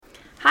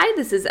Hi,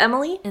 this is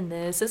Emily. And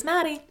this is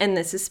Maddie. And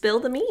this is Spill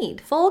the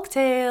Mead.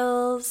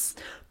 Folktales.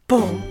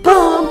 Boom,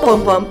 boom,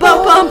 boom, boom,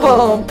 boom, boom,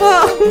 boom,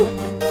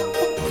 boom.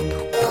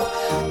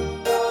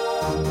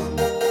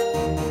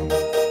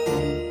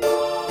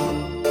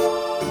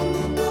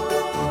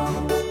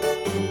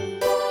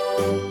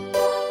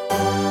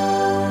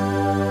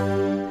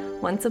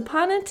 Once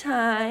upon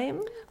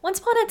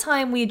a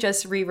time, we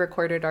just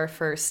re-recorded our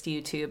first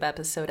YouTube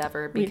episode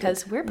ever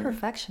because we're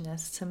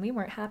perfectionists and we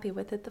weren't happy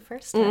with it the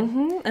first time.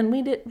 Mm-hmm. And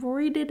we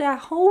redid that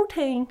whole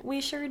thing. We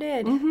sure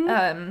did.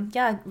 Mm-hmm.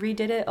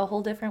 Redid it a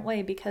whole different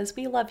way because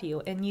we love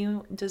you and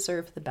you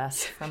deserve the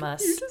best from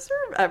us. You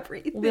deserve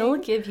everything. We'll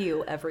give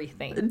you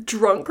everything.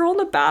 Drunk girl in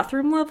the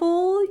bathroom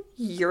level,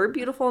 you're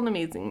beautiful and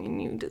amazing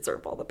and you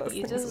deserve all the best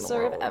things in the world. You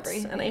deserve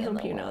everything. And I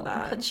hope you know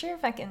that. Put your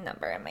fucking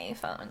number in my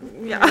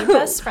phone. Yeah. We're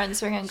best friends.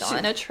 We're going to go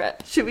on a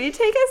trip. Should we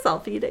take a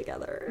selfie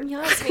together?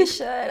 Yes, we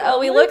should. Oh,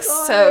 we look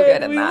so good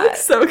in that. We look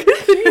so good.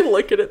 Then you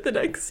look at it the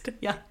next day.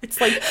 Yeah,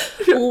 it's like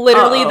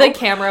literally the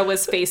camera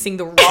was facing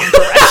the wrong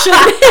direction.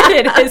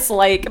 It is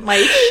like my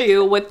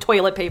shoe with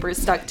toilet paper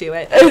stuck to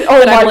it.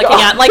 Oh my I'm looking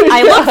God. at. Like,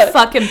 I look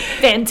fucking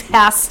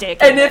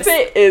fantastic. And if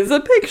it is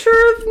a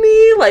picture of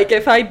me, like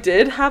if I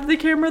did have the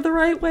camera the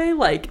right way,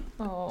 like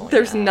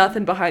there's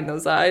nothing behind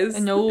those eyes.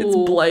 No, it's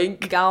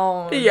blank.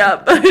 Gone.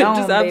 Yep, gone,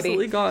 just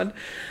absolutely gone.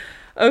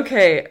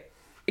 Okay.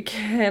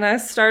 Can I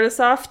start us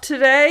off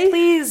today?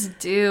 Please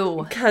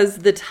do. Because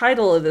the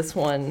title of this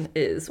one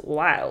is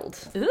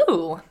wild.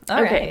 Ooh,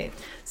 all right.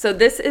 So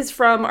this is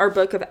from our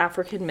book of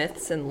African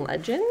Myths and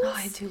Legends. Oh,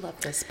 I do love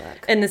this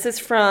book. And this is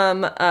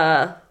from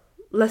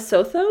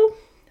Lesotho,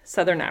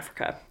 Southern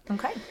Africa.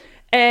 Okay.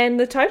 And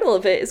the title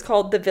of it is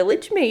called The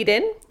Village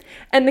Maiden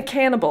and the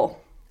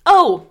Cannibal.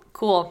 Oh,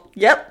 cool.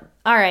 Yep.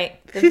 All right.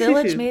 The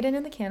Village Maiden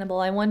and the Cannibal.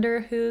 I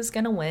wonder who's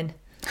going to win.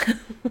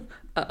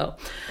 Uh-oh.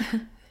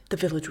 The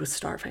village was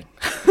starving.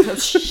 Oh,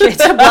 shit.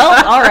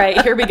 Well, all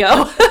right. Here we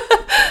go.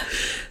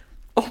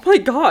 Oh, my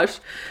gosh.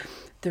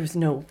 There's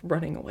no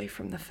running away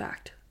from the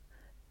fact.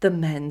 The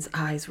men's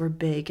eyes were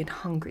big and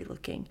hungry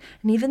looking,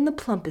 and even the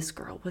plumpest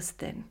girl was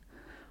thin.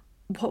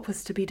 What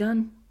was to be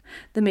done?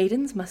 The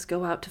maidens must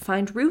go out to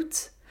find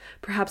roots.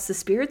 Perhaps the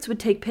spirits would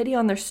take pity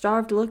on their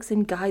starved looks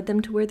and guide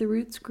them to where the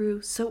roots grew.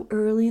 So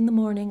early in the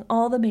morning,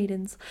 all the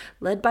maidens,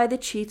 led by the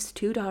chief's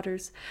 2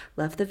 daughters,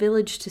 left the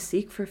village to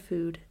seek for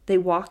food. They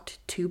walked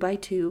 2 by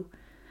 2.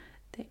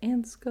 The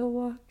ants go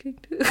walking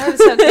too.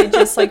 Okay,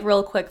 just like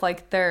real quick,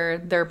 like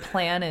their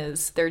plan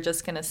is they're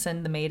just gonna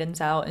send the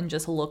maidens out and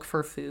just look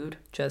for food.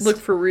 Just look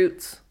for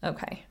roots.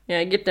 Okay.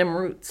 Yeah, get them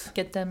roots.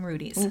 Get them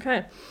rooties.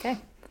 Okay. Okay.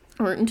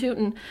 Rootin'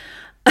 tootin'.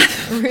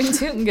 Rootin'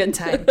 tootin' good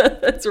time.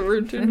 That's a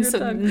rootin' good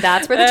time.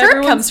 That's where the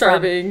term comes from.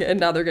 Starving, and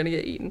now they're gonna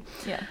get eaten.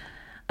 Yeah.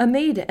 A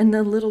maid and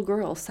the little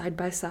girl side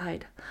by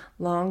side.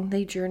 Long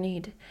they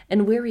journeyed,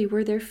 and weary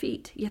were their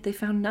feet, yet they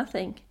found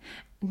nothing.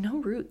 No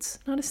roots,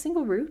 not a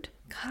single root.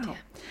 Wow.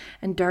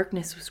 And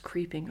darkness was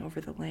creeping over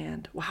the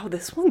land. Wow,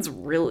 this one's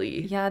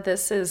really... Yeah,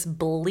 this is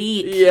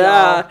bleak.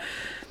 Yeah. Y'all.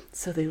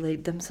 So they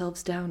laid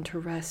themselves down to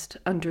rest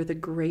under the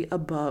great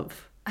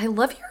above. I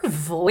love your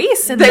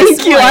voice in Thank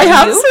this you. one. I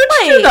have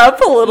switched it up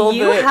a little bit.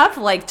 You have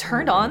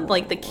turned on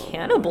the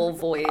cannibal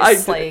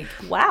voice.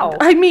 Wow.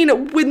 I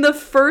mean, when the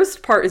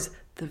first part is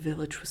the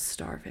village was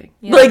starving.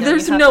 Yeah,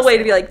 there's no way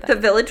to be like the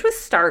village was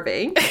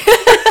starving.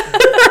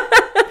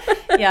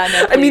 Yeah,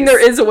 no, please. I mean, there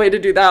is a way to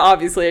do that.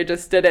 Obviously, I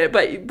just did it,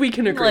 but we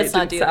can agree Let's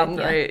it didn't sound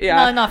right.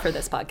 Yeah, no, not for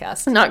this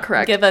podcast. Not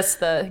correct. Give us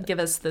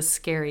the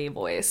scary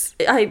voice.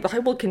 I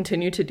will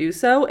continue to do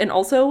so, and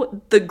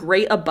also the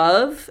great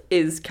above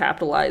is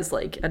capitalized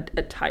like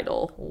a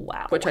title.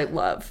 Wow, which I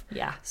love.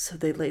 Yeah. So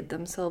they laid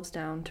themselves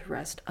down to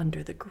rest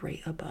under the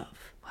great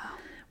above. Wow.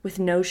 With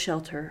no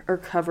shelter or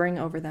covering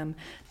over them,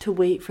 to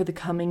wait for the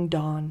coming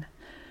dawn.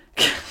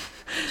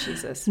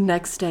 Jesus.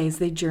 Next day as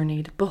they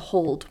journeyed,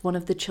 behold, one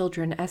of the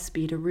children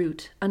espied a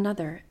root,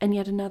 another, and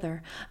yet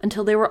another,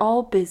 until they were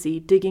all busy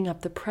digging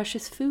up the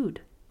precious food.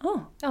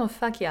 Oh,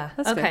 fuck yeah.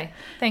 That's okay,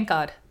 good. Thank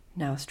God.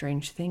 Now a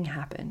strange thing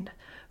happened.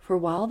 For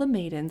while the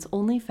maidens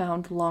only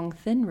found long,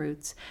 thin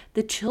roots,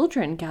 the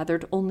children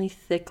gathered only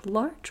thick,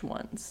 large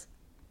ones.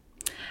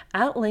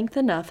 At length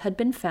enough had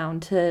been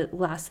found to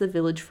last the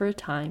village for a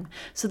time,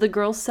 so the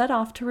girls set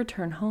off to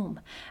return home.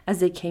 As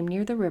they came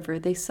near the river,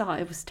 they saw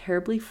it was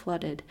terribly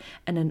flooded,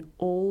 and an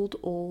old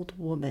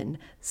woman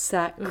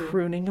sat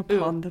crooning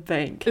upon the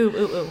bank.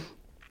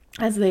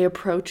 As they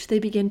approached, they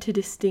began to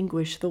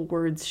distinguish the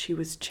words she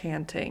was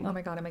chanting. Oh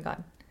my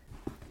God.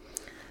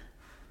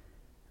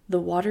 The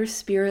water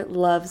spirit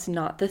loves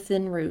not the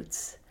thin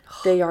roots.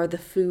 They are the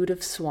food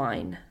of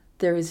swine.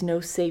 There is no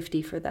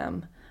safety for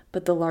them.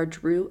 But the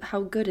large root,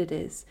 how good it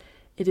is.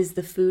 It is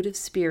the food of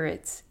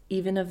spirits,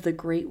 even of the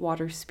great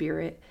water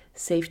spirit.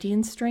 Safety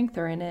and strength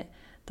are in it.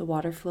 The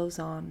water flows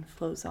on,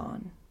 flows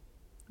on.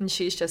 And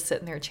she's just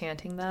sitting there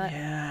chanting that?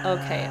 Yeah.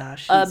 Okay.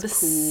 She's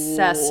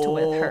obsessed cool.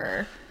 with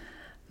her.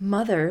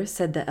 Mother,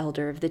 said the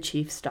elder of the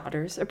chief's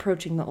daughters,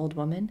 approaching the old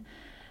woman,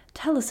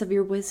 tell us of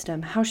your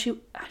wisdom. How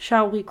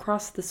shall we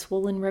cross the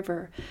swollen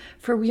river?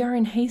 For we are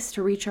in haste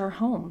to reach our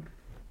home.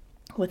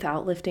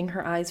 Without lifting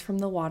her eyes from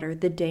the water,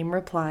 the dame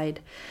replied,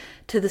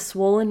 "To the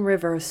swollen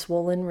river a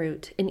swollen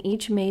root, in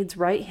each maid's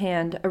right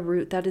hand a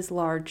root that is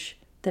large,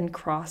 then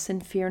cross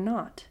and fear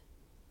not."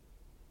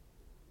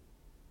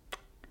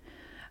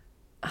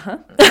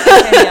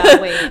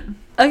 Wait.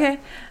 Okay.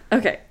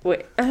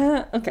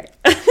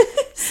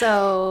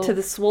 So To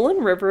the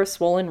swollen river a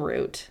swollen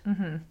root.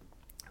 Mm-hmm.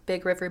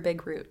 Big river,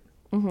 big root.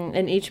 Mm-hmm.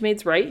 In each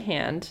maid's right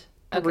hand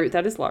a root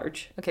that is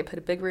large. Okay, put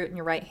a big root in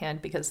your right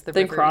hand because the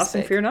Then river cross is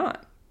big. and fear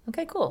not.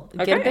 Okay, cool.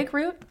 Okay. Get a big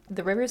root.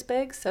 The river's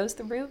big, so's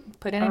the root.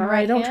 Put it in your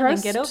right hand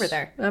and get over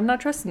there. I'm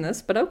not trusting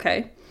this, but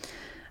okay.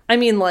 I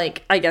mean,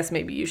 like, I guess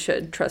maybe you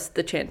should trust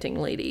the chanting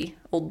lady,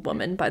 old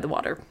woman by the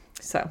water.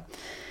 So,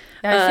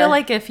 I feel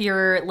like if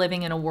you're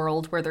living in a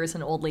world where there's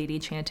an old lady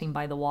chanting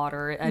by the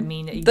water, I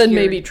mean, then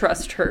maybe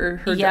trust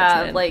her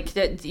judgment.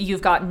 like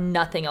you've got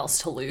nothing else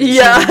to lose.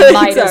 Yeah, you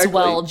might exactly. as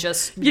well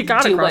just You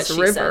gotta do cross what the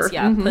she river. says.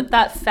 Yeah, put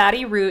that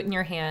fatty root in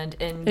your hand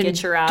and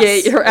get your ass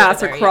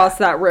over across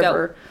there. that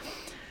river. Go.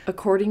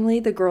 Accordingly,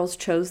 the girls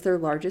chose their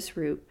largest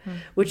root,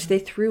 which they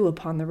threw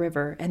upon the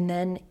river, and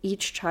then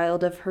each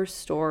child of her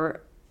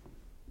store.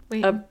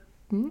 Wait,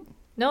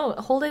 no,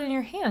 hold it in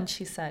your hand.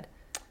 She said.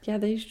 Yeah,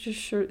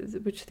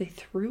 which they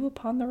threw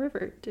upon the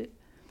river.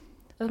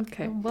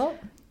 Okay. Well,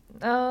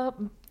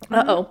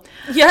 Uh-oh.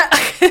 yeah.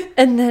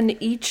 And then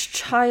each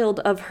child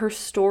of her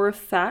store of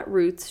fat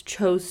roots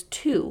chose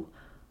 2.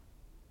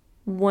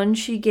 One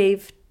she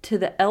gave to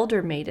the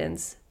elder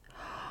maidens.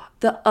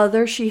 The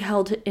other she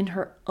held in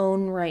her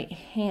own right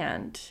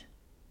hand.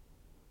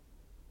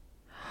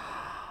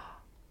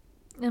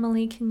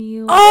 Emily, can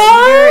you...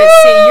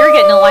 Oh! You're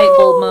getting a light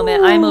bulb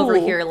moment. I'm over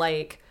here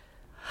like,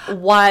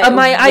 what?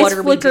 My eyes what are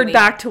we flickered doing?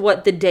 back to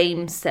what the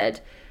dame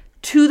said.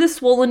 To the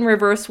swollen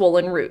river, a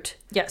swollen root.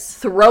 Yes.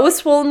 Throw a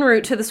swollen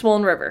root to the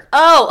swollen river.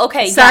 Oh,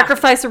 okay.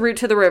 Sacrifice a root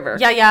to the river.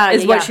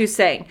 Is what she's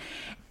saying.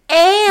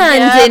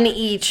 And in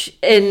each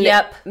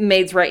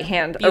maid's right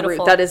hand a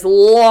root that is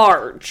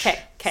large.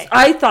 Okay.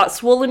 I thought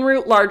swollen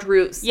root, large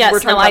roots. Yes,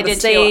 we're talking about the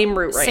same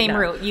root right same now.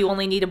 root. You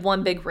only needed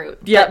one big root.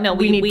 Yeah, no,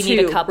 we need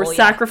 2. a couple. We're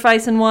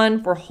sacrificing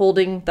one. We're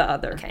holding the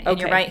other. Okay, in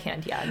your right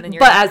hand, yeah. And then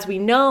but as we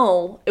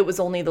know, it was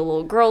only the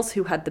little girls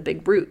who had the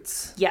big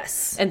roots.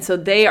 Yes. And so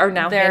they are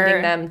now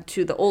handing them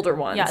to the older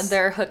ones. Yeah,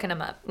 they're hooking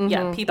them up. Mm-hmm.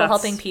 Yeah, people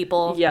helping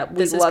people. Yeah,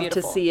 we love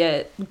to see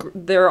it.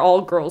 They're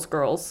all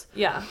girls.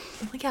 Yeah.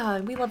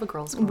 Yeah, we love a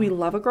girl's girl. We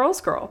love a girl's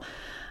girl.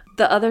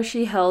 The other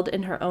she held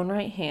in her own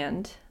right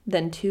hand.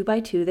 Then 2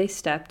 by 2 they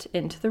stepped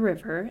into the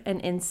river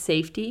and in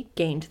safety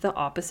gained the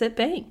opposite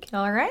bank.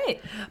 All right.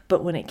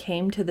 But when it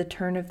came to the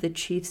turn of the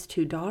chief's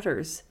 2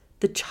 daughters,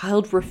 the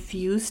child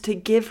refused to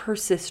give her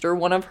sister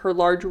one of her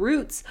large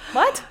roots.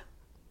 What?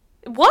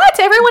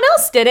 Everyone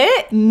else did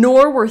it.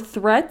 Nor were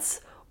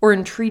threats or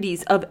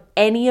entreaties of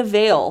any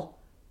avail.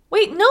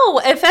 Wait, no.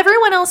 If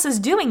everyone else is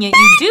doing it,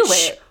 you do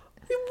it.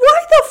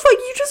 Why the fuck?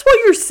 You just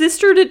want your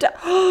sister to die?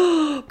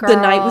 The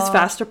night was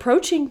fast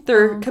approaching.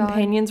 Their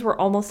companions were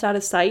almost out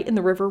of sight, and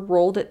the river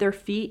rolled at their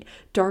feet,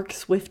 dark,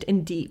 swift,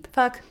 and deep.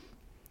 Fuck.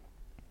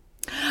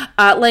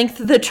 At length,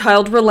 the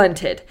child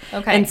relented.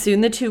 Okay. And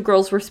soon the 2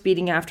 girls were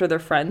speeding after their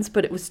friends,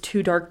 but it was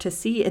too dark to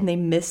see, and they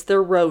missed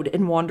their road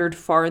and wandered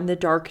far in the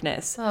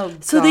darkness. Oh,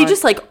 so they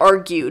just,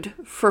 argued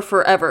for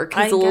forever,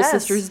 because the little guess.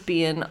 sister's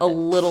being a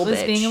little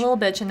bitch. being a little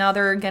bitch, and now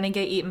they're gonna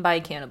get eaten by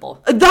a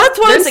cannibal. That's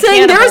what I'm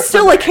saying. There is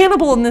still a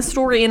cannibal in this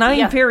story, and I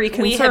am very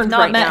concerned we have not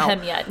right met now.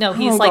 him yet. No,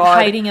 he's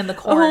hiding in the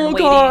corn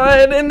waiting.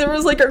 God, and there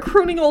was a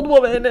crooning old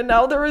woman, and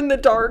now they're in the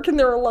dark, and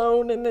they're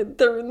alone, and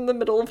they're in the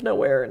middle of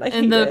nowhere, and I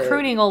hate the it.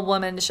 crooning old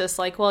woman's just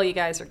like, well, you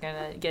guys are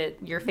gonna get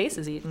your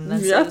faces eaten.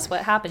 This is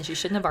what happens. You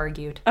shouldn't have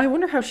argued. I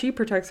wonder how she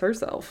protects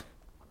herself.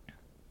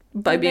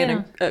 By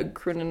being a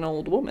crooning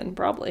old woman,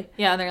 probably.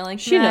 Yeah, they're like,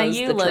 she knows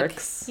the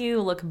tricks.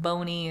 You look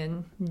bony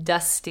and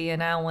dusty,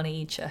 and I want to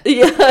eat you.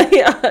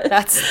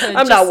 Yeah.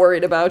 I'm not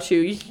worried about you.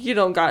 You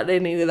don't got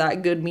any of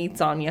that good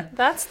meats on you.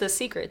 That's the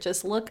secret.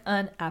 Just look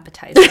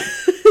unappetizing.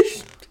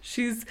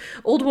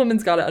 Old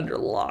woman's got it under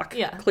lock.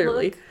 Yeah,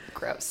 clearly. Look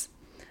gross.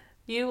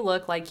 You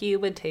look like you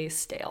would taste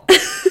stale.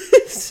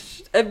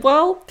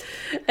 Well,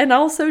 and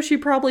also she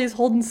probably is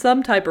holding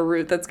some type of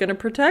root that's going to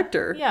protect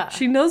her. Yeah.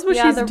 She knows what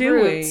she's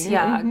doing. Roots.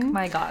 Yeah,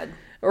 my God.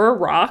 Or a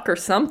rock or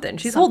something.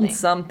 She's holding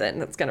something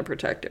that's going to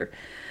protect her.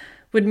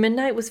 When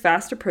midnight was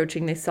fast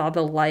approaching, they saw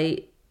a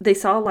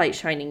light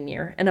shining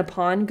near, and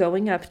upon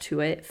going up to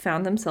it,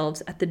 found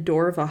themselves at the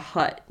door of a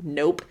hut.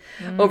 Nope.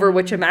 Over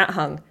which a mat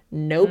hung.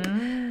 Nope.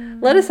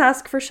 Let us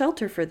ask for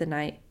shelter for the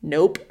night.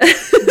 Nope.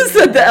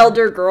 Said the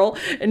elder girl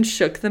and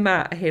shook the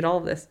mat. I hate all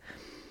of this.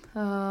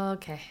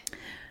 Okay.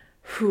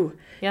 Whew.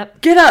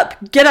 Yep. Get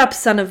up,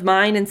 son of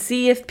mine, and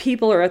see if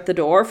people are at the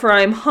door, for I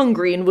am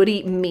hungry and would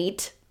eat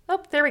meat.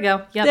 Oh, there we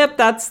go. Yep,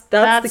 that's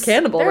the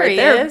cannibal right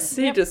there.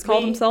 He just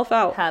called himself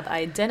out. Have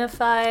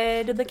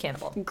identified the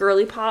cannibal.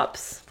 Girly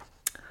pops.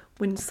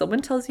 When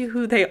someone tells you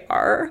who they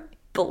are,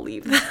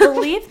 believe them.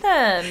 Believe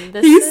them.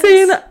 He's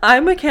saying,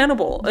 I'm a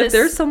cannibal. If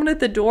there's someone at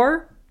the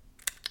door.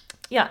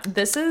 Yeah,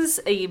 this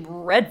is a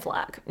red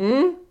flag.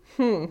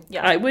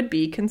 Yeah. I would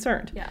be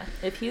concerned. Yeah.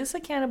 If he's a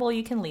cannibal,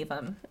 you can leave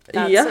him.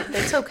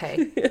 It's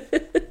okay.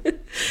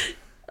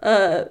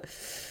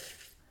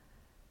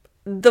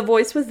 The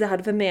voice was that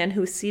of a man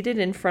who was seated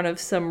in front of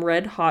some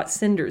red-hot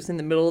cinders in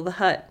the middle of the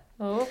hut.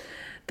 Oh.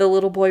 The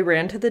little boy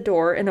ran to the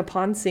door and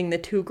upon seeing the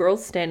two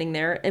girls standing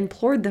there,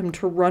 implored them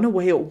to run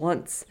away at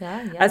once,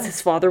 as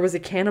his father was a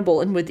cannibal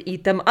and would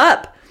eat them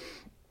up.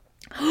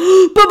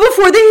 But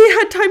before they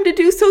had time to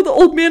do so, the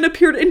old man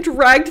appeared and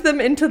dragged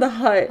them into the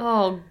hut.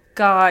 Oh,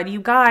 God, you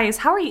guys,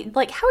 how are you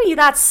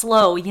that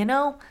slow, you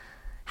know?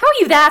 How are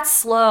you that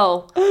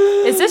slow?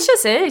 Is this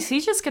just it? Is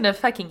he just gonna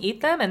fucking eat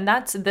them and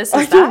I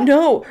don't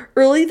know.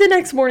 Early the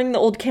next morning, the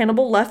old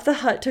cannibal left the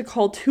hut to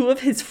call two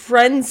of his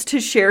friends to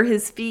share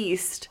his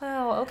feast.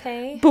 Wow,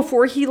 okay.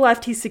 Before he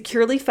left, he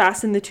securely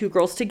fastened the two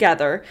girls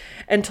together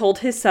and told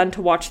his son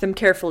to watch them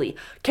carefully.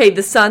 Okay,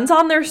 the son's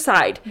on their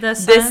side.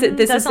 This is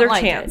their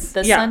chance.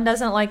 The son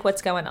doesn't like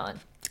what's going on.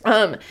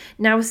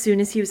 Now as soon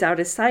as he was out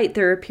of sight,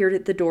 there appeared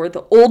at the door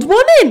the old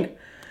woman.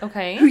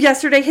 Okay. Who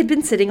yesterday had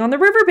been sitting on the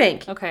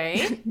riverbank.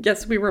 Okay.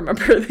 Yes, we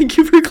remember. Thank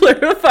you for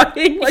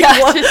clarifying.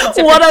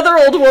 What other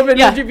old woman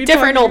would you be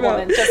different talking old about?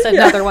 woman. Just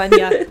another one,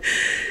 yeah.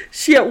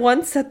 She at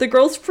once set the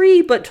girls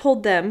free, but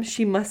told them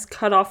she must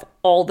cut off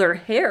all their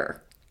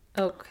hair.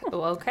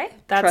 Okay.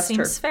 That Trust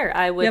seems her. fair.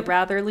 I would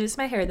rather lose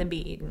my hair than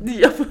be eaten.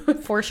 Yep.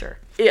 For sure.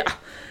 Yeah.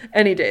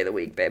 Any day of the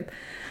week, babe.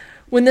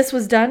 When this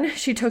was done,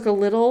 she took a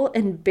little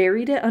and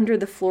buried it under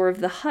the floor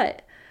of the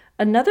hut.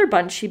 Another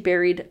bunch she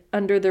buried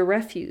under the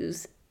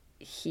refuse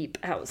heap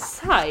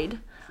outside,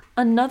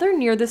 another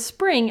near the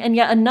spring, and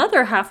yet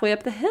another halfway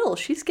up the hill.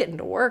 She's getting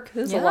to work.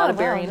 There's a lot of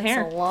burying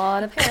hair. That's a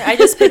lot of hair. I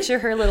just picture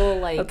her little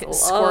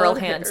squirrel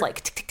hands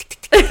like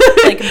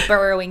like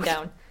burrowing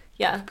down.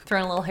 Yeah,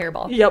 throwing a little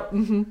hairball. Yep.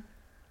 Mm-hmm.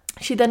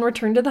 She then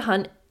returned to the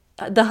hut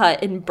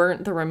and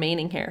burnt the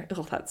remaining hair.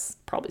 Oh, that's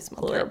probably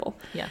smelled terrible.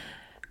 Yeah.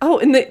 Oh,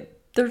 and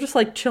they're just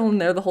like chilling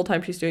there the whole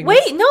time she's doing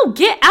Wait, no,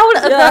 get out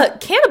of the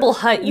cannibal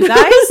hut, you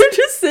guys. They're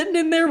just sitting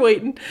in there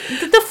waiting.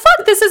 The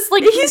fuck? This is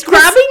like... He's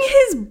grabbing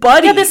his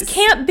buddies. Yeah, this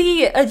can't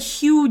be a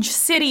huge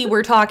city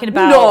we're talking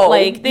about. No.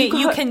 Like,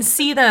 you can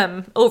see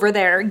them over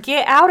there.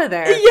 Get out of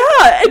there.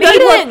 Yeah.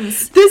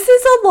 Maidens. This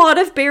is a lot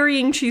of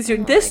burying she's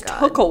doing. This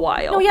took a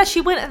while. Oh, yeah,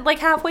 she went like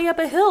halfway up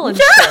a hill and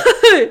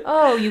shit.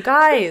 Oh, you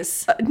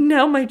guys.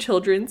 Now, my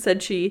children,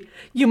 said she,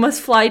 you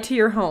must fly to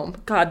your home.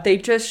 God, they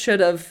just should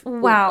have...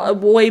 Wow.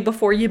 Way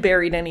before you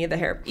buried any of the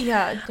hair.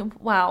 Yeah,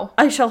 wow.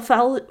 I shall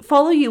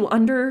follow you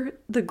under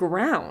the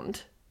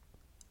ground.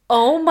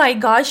 Oh my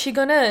gosh, she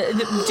gonna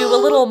do a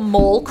little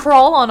mole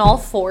crawl on all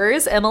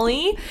fours,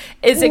 Emily?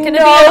 Is it gonna be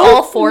an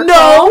all four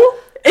crawl? No,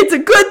 it's a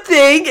good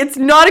thing. It's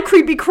not a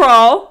creepy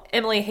crawl.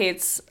 Emily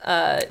hates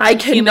I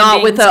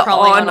cannot with a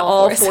on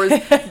all fours.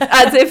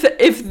 As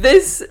if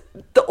this...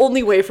 The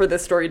only way for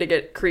this story to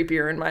get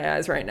creepier in my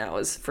eyes right now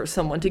is for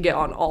someone to get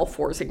on all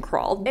fours and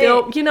crawl.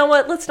 You know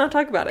what? Let's not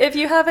talk about it. If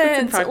you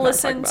haven't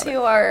listened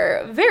to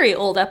our very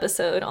old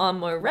episode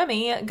on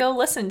Remy, go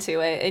listen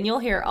to it, and you'll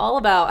hear all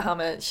about how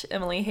much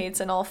Emily hates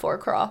an all four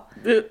crawl.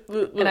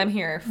 And I'm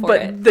here for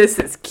it. But this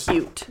is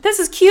cute. This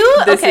is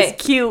cute? This is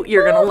cute.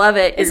 You're going to love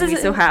it. You're going to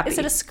be so happy. Is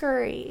it a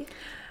scurry?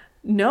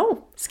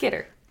 No.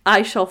 Skitter.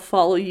 I shall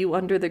follow you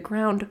under the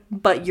ground,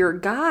 but your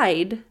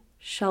guide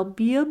shall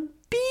be a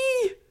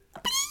bee.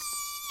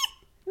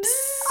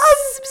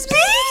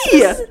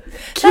 Bee!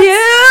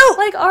 Cute!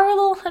 Like our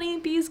little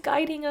honeybees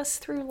guiding us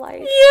through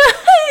life.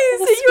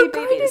 Yes! Your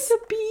guide is a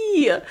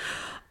bee.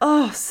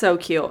 Oh, so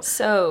cute.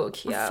 So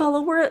cute.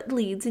 Follow where it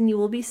leads and you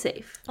will be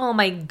safe. Oh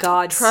my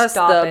God, Trust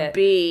stop the it.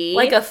 bee.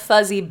 Like a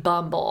fuzzy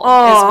bumble is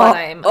what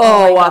I'm...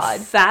 Oh my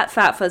God.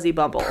 Fat fuzzy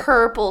bumble.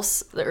 Purple,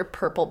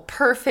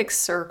 perfect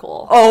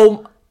circle.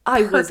 Oh,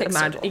 I was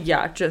imagining.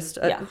 Yeah, just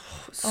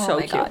so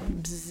cute.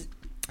 God.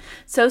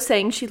 So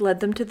saying, she led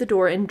them to the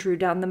door and drew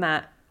down the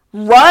mat.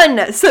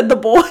 Run, said the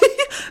boy.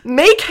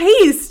 Make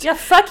haste. Yeah,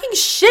 fucking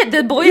shit.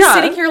 The boy's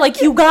sitting here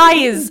like, you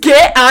guys.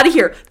 Get out of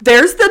here.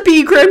 There's the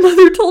bee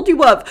grandmother told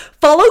you of.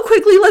 Follow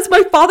quickly lest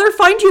my father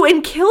find you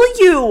and kill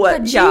you.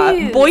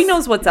 Yeah, boy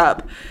knows what's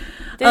up.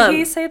 Did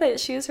he say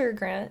that she's her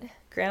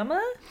grandma?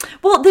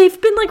 Well,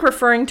 they've been like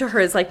referring to her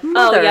as like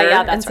mother. Oh,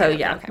 yeah, that's right. So,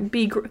 yeah,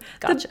 okay.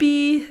 Gotcha.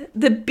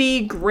 The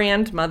bee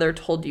grandmother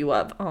told you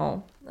of.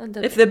 Oh.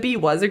 If the bee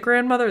was a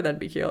grandmother, that'd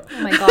be cute.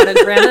 Oh my God, a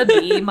grandma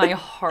bee, my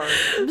heart.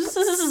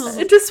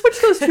 Just switch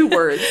those two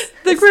words.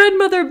 The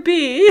grandmother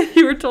bee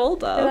you were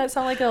told of. Does that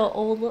sound like an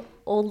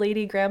old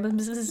lady grandma?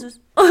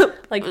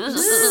 Like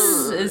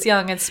is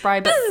young and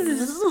spry, but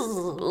that's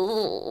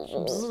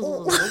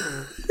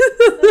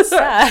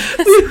sad.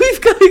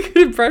 We've got good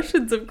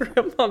impressions of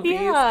grandma bees.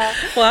 Yeah.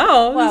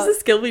 Wow. This is a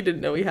skill we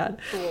didn't know we had.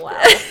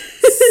 Wow.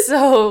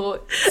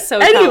 So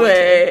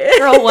anyway. Talented.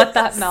 Girl, what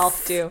that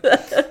mouth do?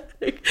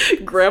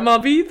 Grandma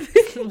bee.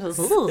 It's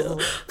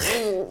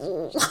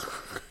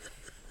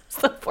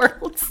the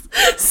world's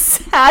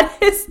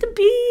saddest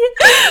bee.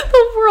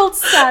 The world's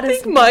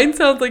saddest. I think mine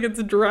sounds like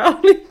it's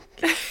drowning.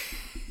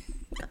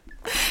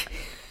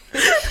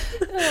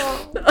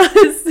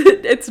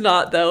 It's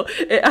not, though.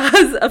 It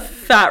has a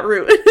fat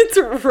root in its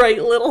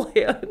right little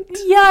hand.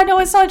 Yeah, no,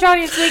 it's not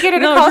Johnny. It's making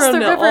it across the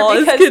river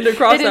because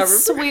it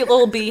is sweet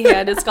little bee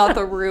hand. It's got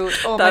the root.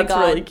 Oh my God.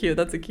 That's really cute.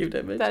 That's a cute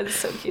image. That is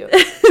so cute.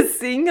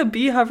 Seeing a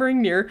bee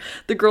hovering near,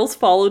 the girls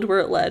followed where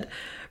it led.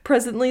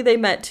 Presently, they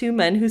met two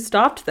men who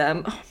stopped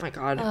them. Oh my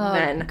God,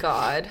 men. Oh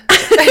God.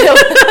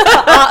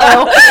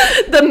 Uh-oh.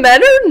 The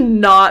men are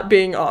not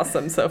being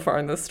awesome so far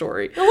in this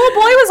story. The little boy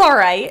was all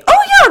right.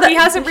 Oh yeah, he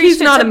hasn't reached.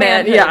 He's not a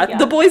man. Yeah,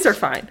 the boys are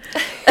fine.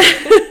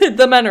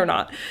 The men are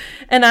not.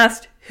 And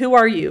asked, "Who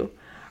are you?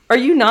 Are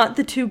you not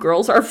the two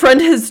girls our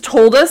friend has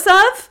told us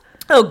of?"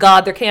 Oh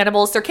God, they're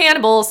cannibals. They're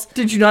cannibals.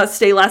 Did you not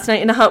stay last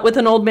night in a hut with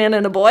an old man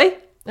and a boy?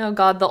 Oh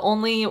God, the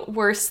only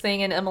worse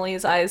thing in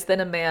Emily's eyes than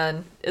a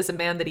man is a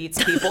man that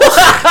eats people.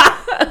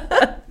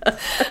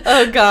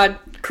 Oh God.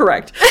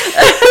 Correct.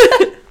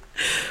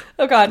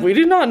 Oh God. We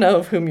do not know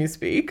of whom you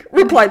speak,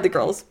 replied the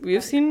girls. We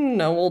have seen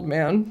no old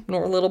man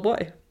nor little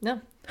boy. No.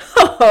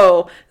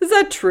 Oh, is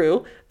that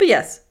true? But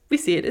yes, we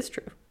see it is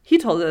true. He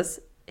told us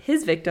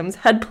his victims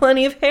had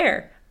plenty of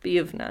hair, but you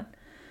have none.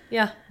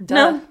 Yeah.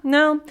 Duh.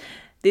 No.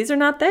 These are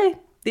not they.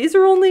 These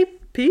are only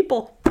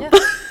people. Yeah.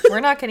 We're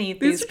not going to eat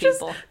these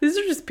people. These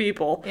are just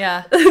people.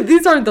 Yeah.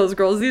 These aren't those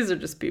girls. These are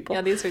just people.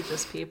 Yeah, these are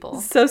just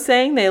people. So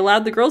saying, they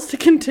allowed the girls to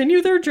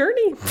continue their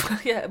journey.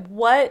 Yeah.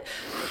 What?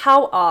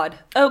 How odd.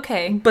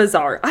 Okay.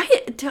 Bizarre.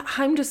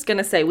 I'm just going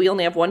to say we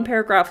only have one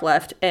paragraph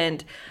left,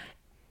 and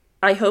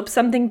I hope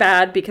something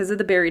bad, because of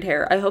the buried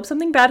hair, I hope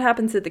something bad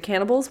happens to the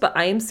cannibals, but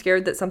I am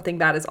scared that something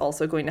bad is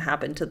also going to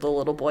happen to the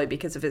little boy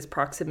because of his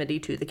proximity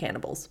to the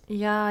cannibals.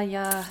 Yeah.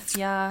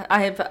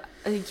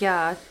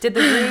 Did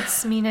the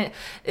roots mean it?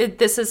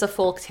 This is a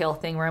folktale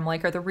thing where I'm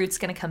like, are the roots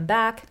going to come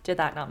back? Did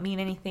that not mean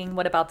anything?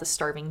 What about the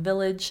starving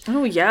village?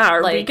 Oh, yeah.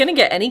 Are we going to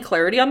get any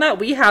clarity on that?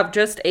 We have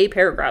just a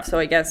paragraph, so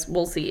I guess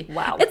we'll see.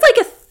 Wow. It's like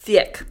a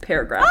thick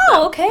paragraph. Oh,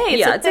 though.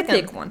 okay. It's a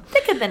thick one.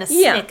 Thicker than a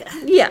stick.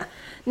 Yeah.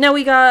 Now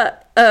we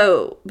got,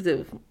 nowhere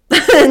did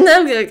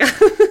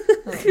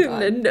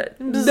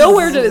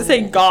it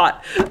say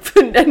got.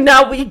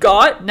 Now we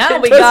got.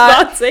 It does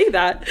not say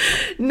that.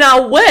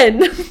 Now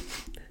when.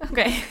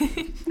 Okay.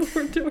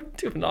 We're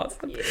doing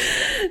awesome. Yeah.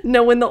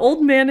 Now when the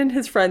old man and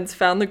his friends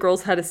found the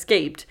girls had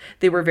escaped,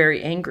 they were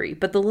very angry.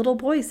 But the little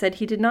boy said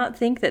he did not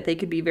think that they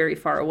could be very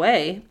far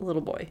away.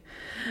 Little boy.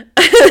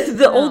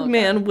 The old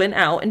man went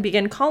out and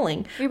began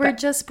calling. We were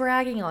just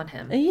bragging on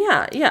him.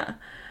 Yeah.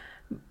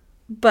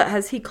 But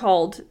as he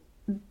called,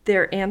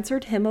 there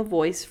answered him a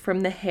voice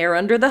from the hair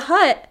under the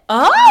hut.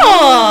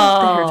 Oh!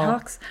 The hair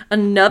talks.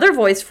 Another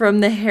voice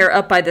from the hair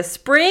up by the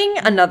spring,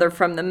 another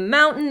from the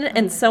mountain,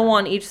 and so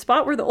on each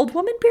spot where the old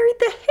woman buried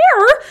the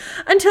hair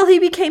until he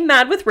became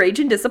mad with rage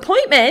and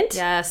disappointment.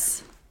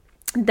 Yes.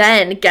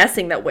 Then,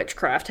 guessing that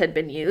witchcraft had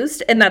been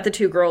used and that the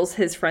two girls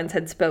his friends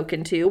had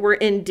spoken to were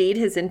indeed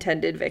his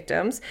intended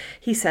victims,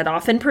 he set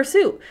off in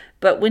pursuit.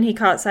 But when he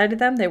caught sight of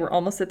them, they were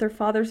almost at their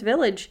father's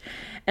village,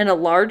 and a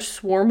large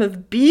swarm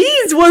of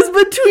bees was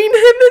between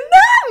him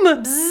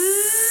and them.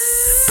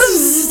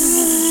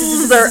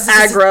 They're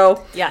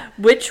aggro. Yeah.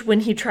 Which,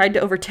 when he tried to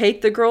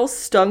overtake the girls,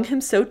 stung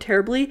him so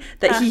terribly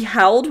that he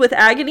howled with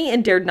agony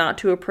and dared not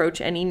to approach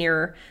any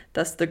nearer.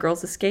 Thus the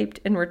girls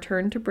escaped and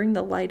returned to bring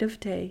the light of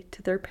day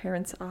to their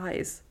parents'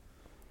 eyes.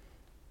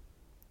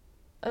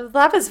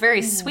 That was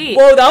very sweet.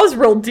 Whoa, that was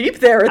real deep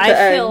there at the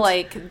end. I feel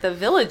like the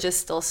village is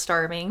still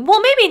starving. Well,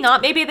 maybe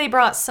not. Maybe they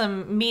brought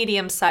some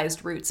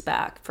medium-sized roots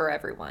back for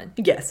everyone.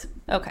 Yes.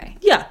 Okay.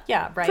 Yeah.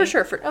 Yeah, right? For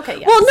sure. Okay,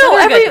 yeah. Well, so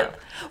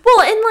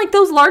well, and like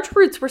those large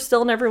roots were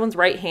still in everyone's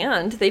right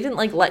hand. They didn't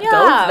like let go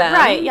of them.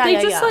 Right. Yeah, they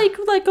just like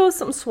let go of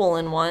some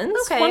swollen ones.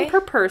 Okay. One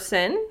per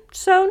person.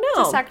 So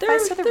no, to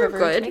sacrifice to the river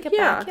good. To make it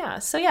back. Yeah.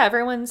 So yeah,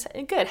 everyone's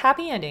good.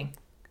 Happy ending.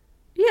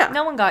 Yeah.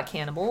 No one got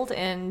cannibaled,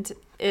 and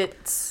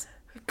it's...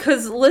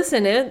 Because,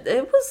 listen, it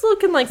was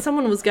looking like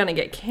someone was going to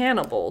get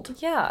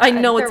cannibaled. Yeah. I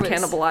know it's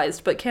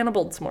cannibalized, but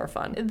cannibaled's more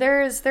fun.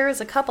 There is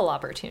a couple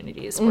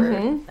opportunities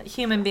where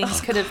human beings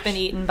could have been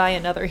eaten by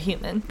another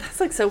human. That's,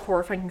 like, so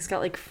horrifying. He's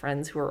got, like,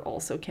 friends who are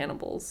also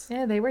cannibals.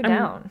 Yeah, they were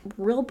down. I'm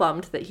real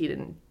bummed that he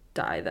didn't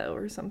die, though,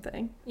 or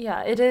something.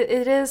 Yeah, it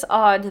is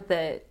odd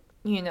that,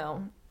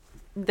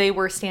 they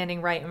were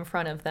standing right in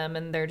front of them,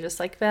 and they're just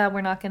like,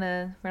 we're not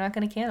gonna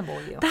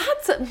cannibal you.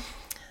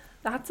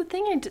 That's the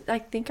thing I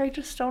think I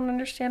just don't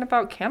understand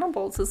about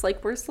cannibals is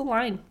like, where's the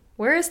line?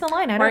 Where is the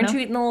line? Why aren't you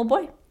eating the little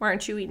boy? Why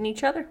aren't you eating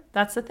each other?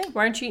 That's the thing.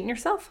 Why aren't you eating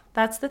yourself?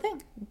 That's the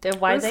thing.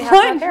 Why do they have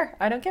that hair?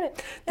 I don't get it.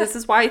 Yeah. This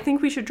is why I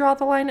think we should draw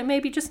the line at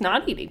maybe just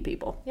not eating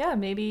people. Yeah,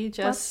 maybe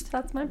just...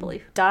 That's my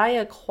belief. Die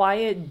a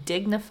quiet,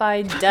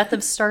 dignified death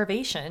of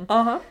starvation.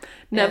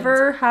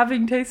 Never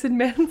having tasted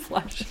man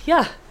flesh.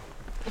 Yeah.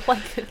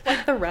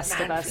 Like the rest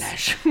of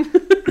us.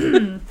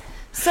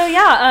 So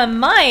yeah,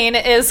 mine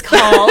is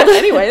called...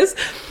 Anyways.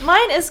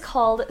 Mine is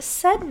called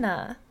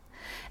Sedna.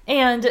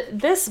 And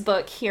this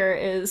book here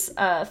is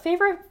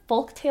favorite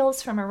folk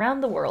tales from around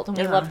the world, and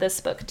we love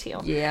this book too.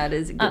 Yeah, it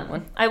is a good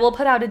one. I will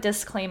put out a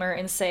disclaimer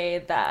and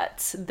say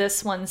that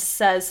this one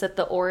says that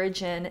the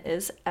origin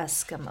is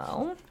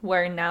Eskimo,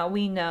 where now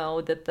we know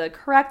that the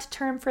correct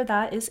term for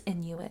that is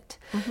Inuit.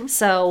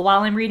 So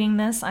while I'm reading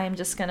this, I'm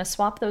just going to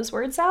swap those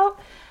words out.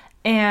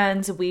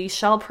 And we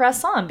shall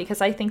press on,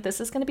 because I think this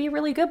is going to be a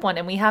really good one.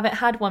 And we haven't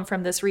had one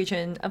from this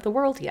region of the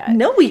world yet.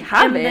 No, we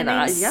haven't. And the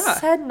name's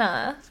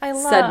Sedna. I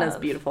love. Sedna's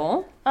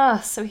beautiful.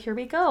 So here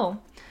we go.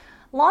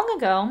 Long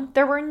ago,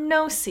 there were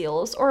no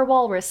seals or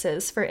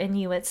walruses for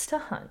Inuits to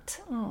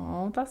hunt.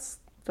 Oh, that's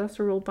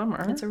a real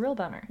bummer. It's a real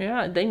bummer.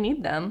 Yeah, they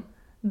need them.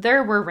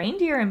 There were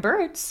reindeer and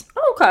birds.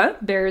 Okay.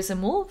 Bears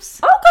and wolves.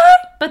 Okay.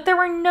 But there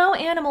were no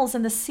animals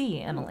in the sea,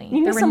 Emily. You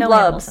need there were some no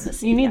blubs. animals in the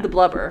sea. You need the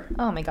blubber.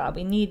 Oh my god,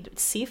 we need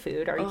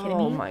seafood. Are you kidding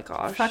me? Oh my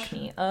gosh. Fuck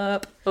me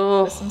up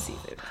with some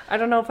seafood. I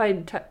don't know if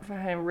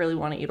I really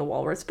want to eat a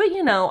walrus, but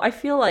I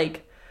feel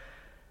like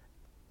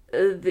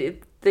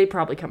they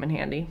probably come in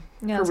handy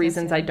for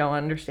reasons I don't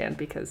understand,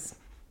 because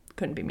it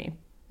couldn't be me.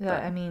 Yeah,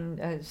 I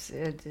mean,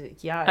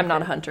 yeah. I'm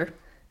not a hunter.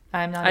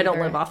 I'm not. I don't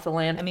live off the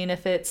land. I mean,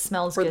 if it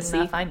smells good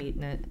enough, I'm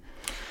eating it.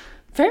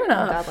 Fair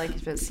enough. Oh God, like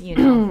if it's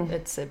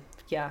it's a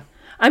yeah.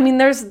 I mean,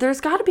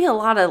 there's got to be a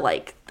lot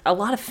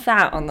of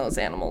fat on those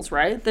animals,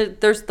 right?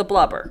 There's the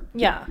blubber.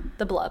 Yeah,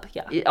 the blub.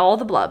 Yeah, all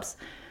the blubs.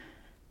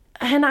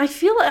 And I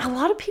feel like a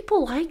lot of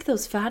people like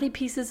those fatty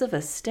pieces of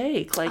a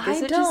steak. Like,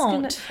 is it just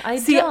gonna...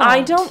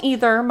 I don't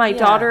either. My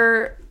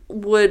daughter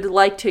would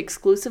like to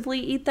exclusively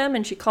eat them,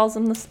 and she calls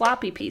them the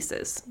sloppy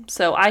pieces.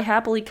 So I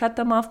happily cut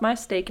them off my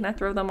steak and I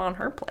throw them on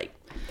her plate.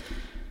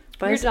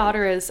 But your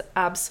daughter is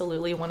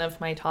absolutely one of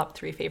my top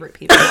 3 favorite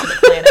people on the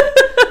planet.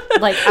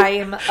 Like, I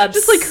am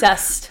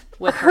obsessed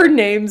with her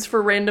names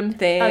for random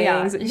things. Oh,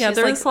 yeah. Yeah,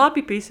 they're like the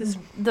sloppy pieces.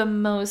 The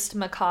most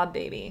macabre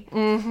baby.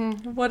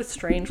 Mm-hmm. What a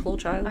strange little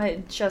child.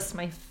 Just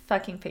my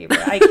fucking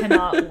favorite. I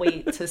cannot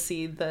wait to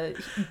see the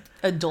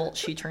adult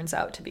she turns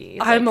out to be.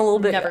 Like,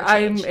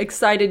 I'm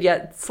excited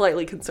yet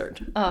slightly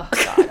concerned. Oh,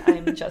 God.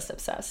 I'm just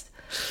obsessed.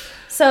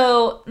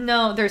 So,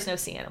 no, there's no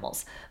sea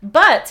animals.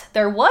 But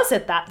there was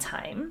at that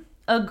time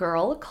a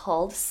girl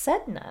called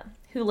Sedna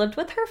who lived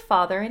with her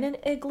father in an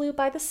igloo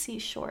by the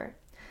seashore.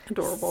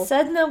 Adorable.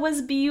 Sedna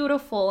was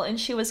beautiful, and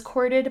she was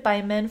courted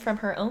by men from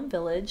her own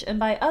village and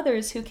by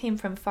others who came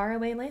from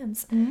faraway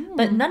lands.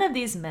 But none of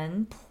these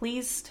men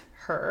pleased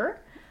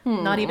her,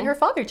 not even her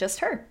father, just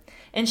her.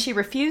 And she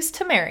refused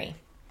to marry.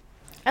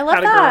 I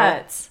love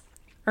that.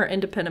 Our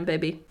independent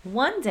baby.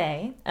 One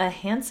day, a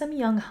handsome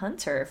young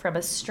hunter from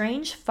a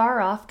strange,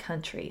 far-off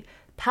country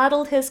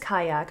paddled his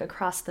kayak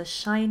across the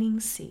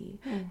shining sea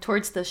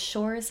towards the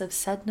shores of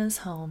Sedna's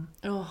home.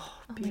 Oh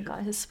my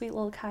God, his sweet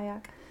little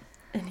kayak.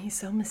 And he's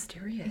so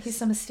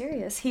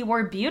mysterious. He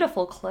wore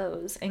beautiful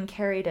clothes and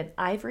carried an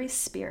ivory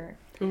spear.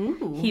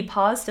 Ooh. He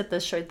paused at the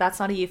shore. That's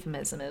not a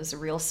euphemism. It was a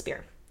real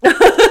spear.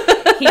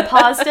 He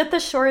paused at the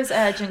shore's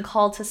edge and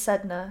called to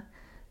Sedna,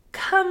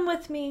 "Come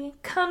with me.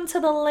 Come to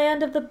the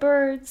land of the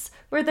birds,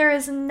 where there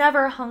is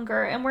never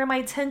hunger and where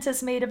my tent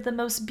is made of the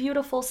most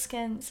beautiful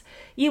skins.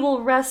 You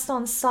will rest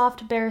on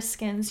soft bear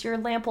skins. Your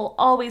lamp will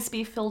always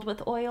be filled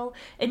with oil,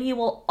 and you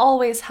will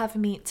always have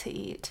meat to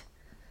eat."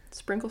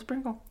 Sprinkle,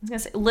 sprinkle. I was gonna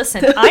say,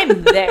 listen,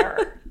 I'm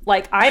there.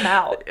 Like, I'm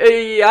out.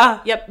 Yeah.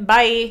 Yep.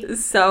 Bye.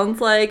 Sounds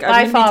like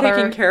I'm gonna be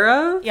taken care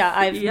of. Yeah,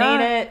 I've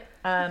made it.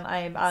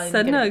 I'm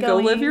Sedna, go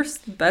live your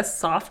best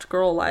soft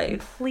girl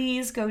life.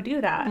 Please go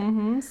do that.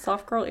 Mm-hmm.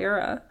 Soft girl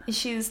era.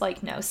 She's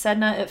like, no.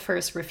 Sedna at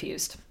first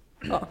refused.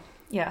 Oh.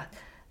 Yeah.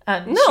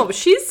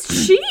 She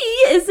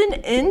is an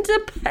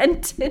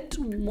independent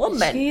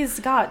woman. She's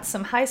got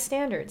some high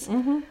standards.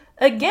 Mm-hmm.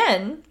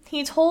 Again,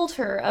 he told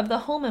her of the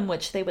home in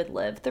which they would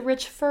live, the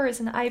rich furs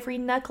and ivory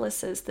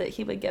necklaces that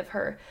he would give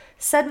her.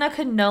 Sedna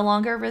could no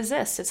longer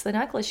resist. It's the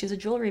necklace. She's a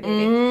jewelry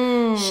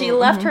baby. She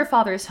left her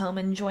father's home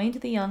and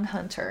joined the young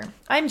hunter.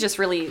 I'm just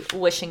really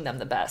wishing them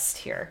the best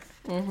here.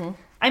 Mm-hmm.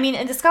 I mean,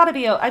 and it's got to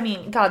be,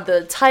 God,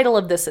 the title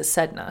of this is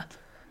Sedna.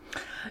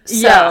 So,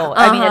 yeah,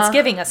 I mean, it's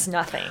giving us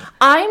nothing.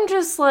 I'm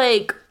just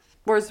like,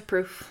 where's the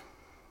proof?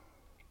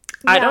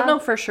 Yeah. I don't know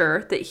for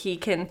sure that he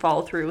can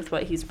follow through with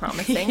what he's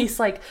promising.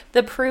 He's like,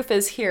 the proof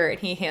is here, and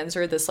he hands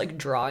her this like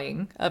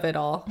drawing of it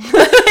all.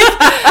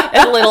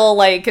 A little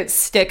like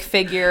stick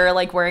figure,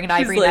 like wearing an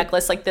ivory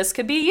necklace. Like, this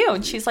could be you.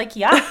 And she's like,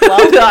 yeah,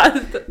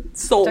 well,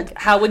 sold.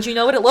 How would you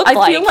know what it looked like?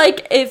 I feel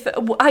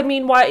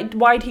like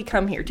why'd he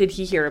come here? Did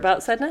he hear about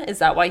Sedna? Is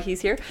that why he's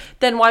here?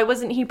 Then why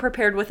wasn't he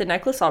prepared with a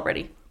necklace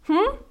already?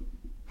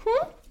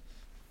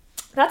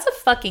 That's a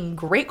fucking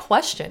great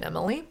question,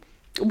 Emily.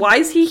 Why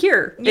is he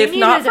here? If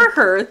not for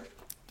her.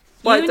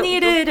 You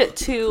needed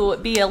to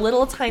be a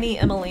little tiny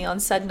Emily on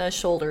Sedna's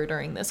shoulder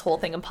during this whole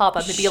thing and pop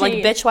up and be like,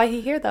 bitch, why he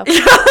here though?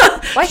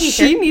 Why he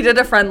here? She needed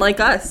a friend like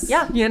us.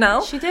 Yeah. You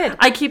know? She did.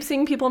 I keep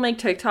seeing people make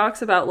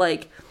TikToks about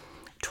like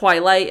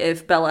Twilight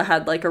if Bella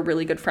had like a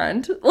really good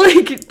friend.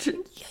 Like,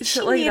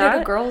 she like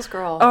needed a girl's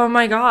girl. Oh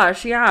my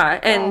gosh,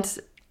 yeah. And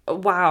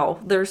wow,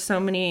 there's so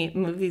many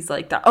movies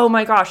like that. Oh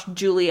my gosh,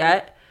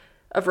 Juliet.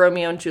 of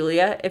Romeo and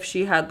Juliet if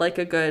she had like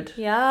a good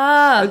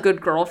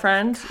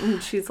girlfriend,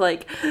 and she's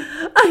like,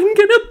 I'm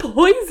gonna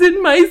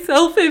poison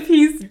myself if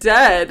he's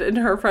dead, and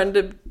her friend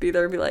would be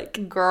there and be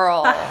like,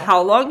 girl,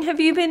 how long have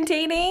you been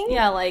dating?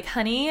 Yeah, like,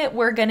 honey,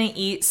 we're gonna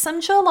eat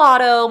some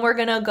gelato and we're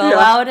gonna go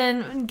out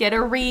and get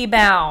a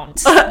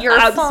rebound. You're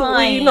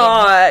absolutely fine.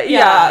 not.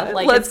 Yeah,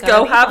 like, let's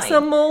go have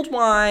some mulled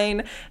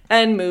wine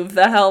and move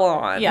the hell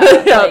on. Yeah,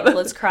 like,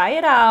 let's cry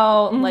it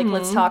out. Like,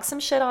 let's talk some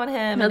shit on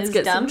him and his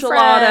dumb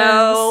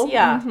gelato. Friends.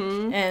 Yeah,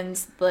 and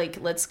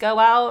like, let's go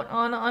out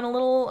on a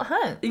little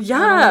hunt.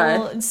 Yeah,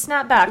 a little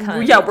snapback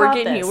hunt. Yeah, we're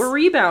getting you a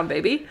rebound,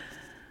 baby.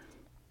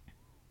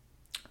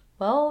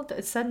 Well,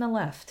 Sedna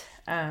left.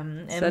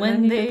 And Sedna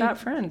when needed that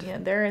friend. Yeah,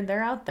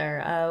 they're out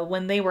there.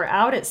 When they were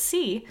out at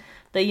sea,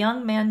 the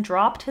young man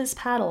dropped his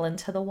paddle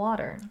into the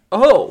water.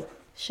 Oh.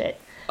 Shit.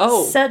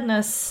 Oh.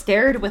 Sedna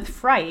stared with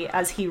fright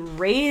as he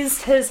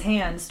raised his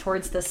hands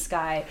towards the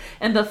sky,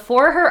 and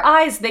before her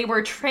eyes they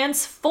were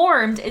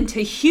transformed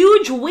into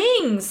huge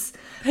wings.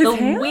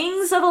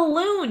 Wings of a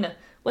loon.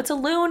 What's a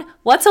loon?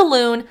 What's a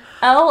loon?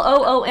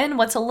 Loon.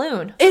 What's a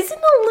loon? Isn't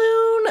a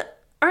loon...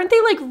 Aren't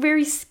they like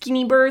very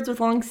skinny birds with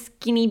long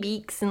skinny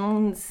beaks and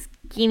long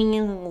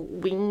skinny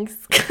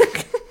wings?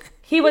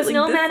 He was like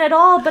no man at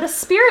all, but a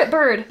spirit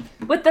bird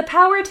with the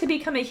power to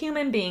become a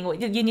human being.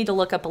 You need to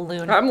look up a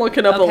loon. I'm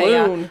looking up a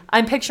loon. Yeah.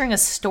 I'm picturing a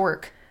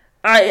stork.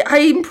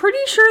 I'm pretty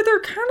sure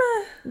they're kind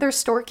of... They're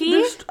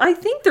storky? I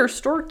think they're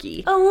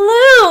storky. A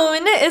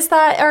loon?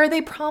 Are they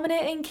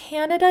prominent in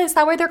Canada? Is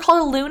that why they're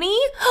called a loony?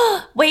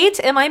 Wait,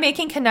 am I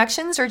making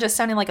connections or just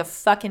sounding like a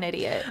fucking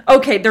idiot?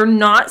 Okay, they're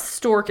not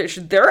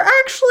storkish. They're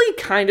actually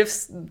kind of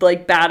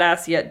like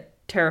badass yet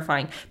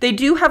terrifying. They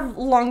do have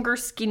longer,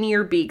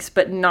 skinnier beaks,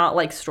 but not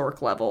like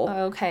stork level.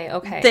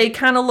 Okay. They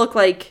kind of look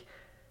like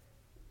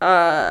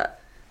goth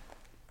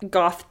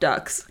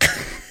ducks.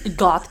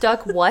 Goth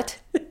duck? What?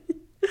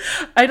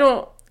 I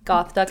don't...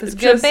 Goth duck is a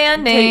good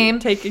band name.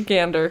 Take a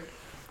gander.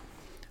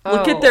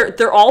 Look at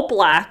they're all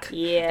black.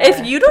 Yeah.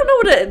 If you don't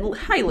know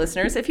hi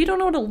listeners, if you don't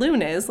know what a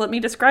loon is, let me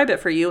describe it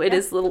for you. It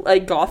is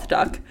a goth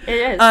duck.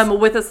 It is.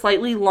 With a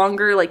slightly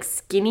longer, like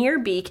skinnier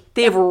beak.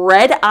 They have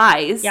red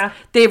eyes. Yeah.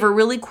 They have a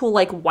really cool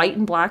like white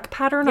and black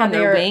pattern on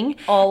their wing.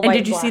 All white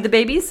and did you see the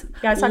babies?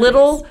 Yeah, I saw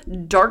little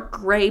dark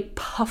gray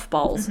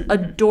puffballs.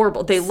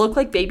 Adorable. They look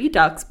like baby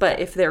ducks, but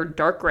if they're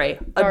dark gray,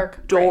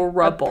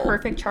 adorable. Gray. A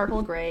perfect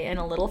charcoal gray and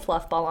a little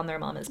fluff ball on their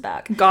mama's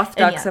back. Goth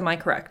ducks, am I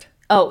correct?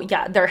 Oh,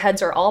 yeah. Their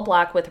heads are all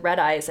black with red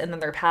eyes, and then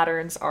their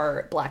patterns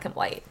are black and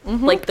white.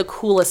 Like the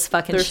coolest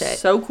fucking shit. They're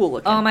so cool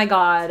looking. Oh, my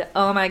God.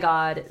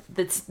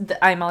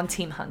 I'm on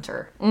Team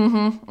Hunter.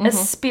 A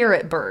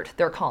spirit bird,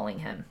 they're calling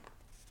him.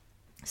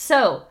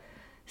 So,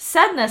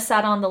 Sedna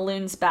sat on the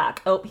loon's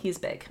back. Oh, he's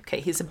big. Okay,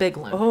 he's a big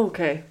loon. Oh,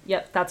 okay.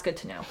 Yep, that's good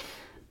to know.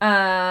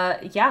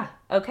 Yeah,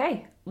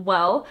 okay.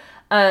 Well,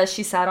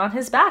 she sat on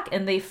his back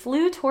and they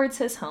flew towards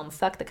his home.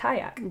 Fuck the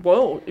kayak.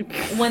 Whoa.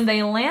 When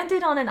they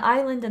landed on an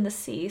island in the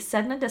sea,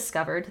 Sedna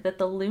discovered that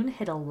the loon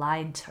had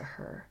lied to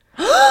her.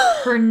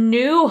 Her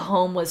new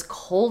home was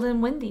cold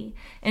and windy,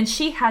 and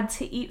she had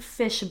to eat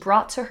fish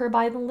brought to her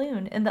by the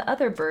loon and the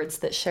other birds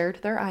that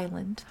shared their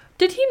island.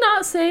 Did he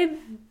not say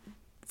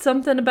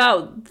something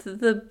about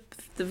the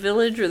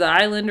village or the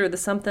island or the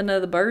something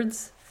of the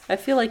birds? I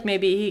feel like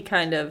maybe he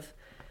kind of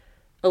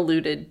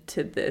alluded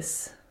to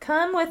this.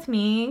 Come with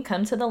me,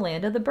 come to the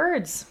land of the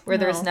birds, where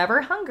there's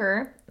never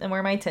hunger, and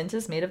where my tent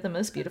is made of the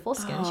most beautiful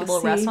skins. You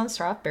will rest on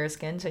soft bear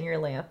skins, and your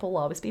lamp will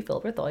always be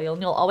filled with oil,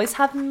 and you'll always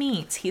have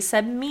meat. He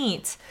said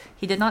meat.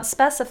 He did not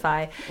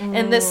specify.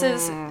 And this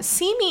is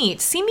sea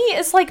meat. Sea meat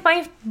is like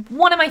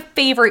one of my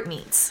favorite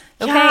meats.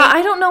 Okay? Yeah,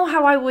 I don't know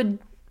how I would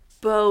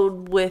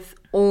bode with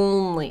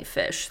only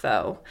fish,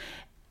 though.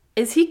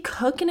 Is he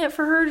cooking it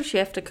for her? Does she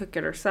have to cook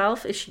it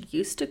herself? Is she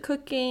used to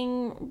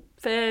cooking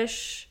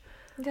fish?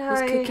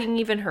 Was cooking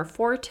even her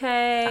forte?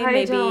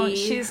 Maybe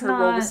her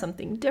role was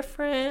something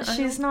different.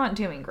 She's not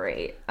doing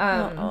great.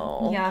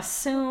 Yeah,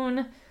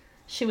 soon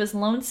she was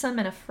lonesome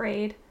and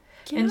afraid,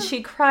 and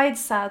she cried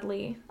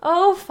sadly.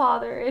 Oh,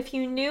 Father, if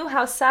you knew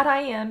how sad I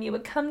am, you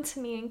would come to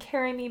me and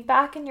carry me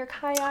back in your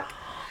kayak.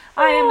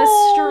 I am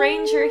a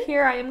stranger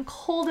here. I am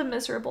cold and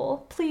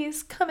miserable.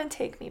 Please come and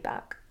take me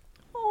back.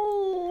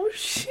 Oh,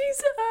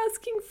 she's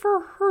asking for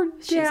her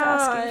dad. She's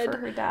asking for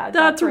her dad.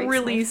 That's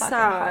really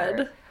sad.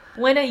 Heart.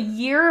 When a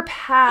year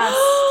passed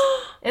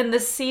and the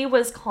sea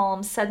was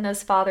calm,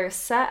 Sedna's father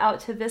set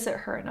out to visit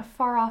her in a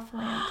far-off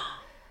land.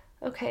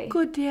 Okay.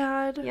 Good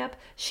dad. Yep.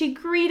 She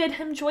greeted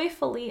him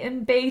joyfully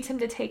and begged him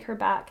to take her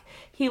back.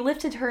 He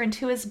lifted her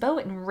into his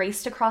boat and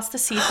raced across the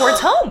sea towards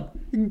home.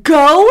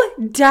 Go,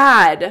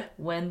 Dad.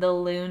 When the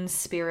loon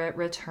spirit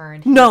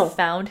returned, he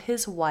found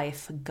his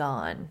wife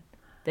gone.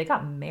 They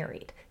got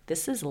married.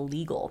 This is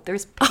legal.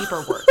 There's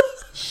paperwork.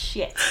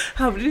 Shit.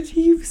 How did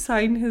he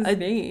sign his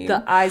name?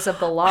 The eyes of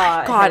the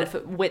law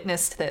have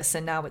witnessed this,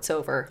 and now it's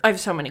over. I have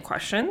so many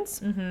questions.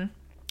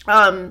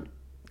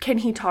 Can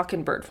he talk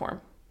in bird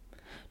form?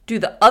 Do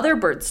the other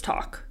birds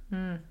talk?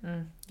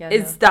 Yeah,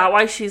 is that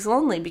why she's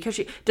lonely? Because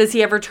does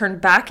he ever turn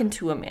back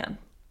into a man?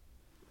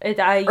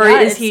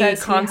 Is he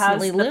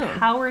constantly he has loon? the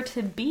power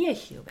to be a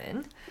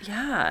human.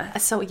 Yeah.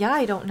 So yeah,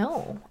 I don't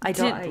know.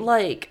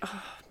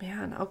 Oh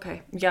man.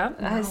 Okay. Yeah.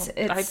 No,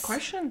 I have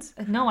questions.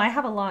 No, I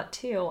have a lot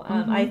too.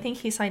 I think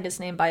he signed his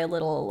name by a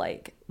little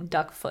like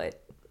duck foot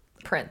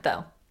print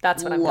though.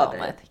 That's what I'm going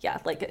with. Yeah,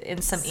 like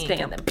in some ink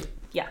and then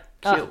yeah.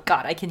 Cute. Oh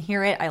God, I can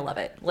hear it. I love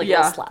it. Like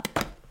a slap.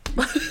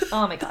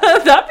 Oh my God.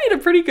 That made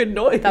a pretty good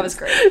noise. That was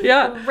great.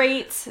 Yeah.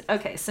 Great.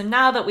 Okay, so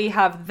now that we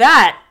have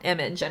that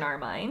image in our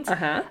mind,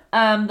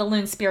 the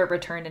loon spirit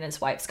returned and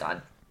his wife's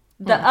gone.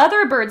 The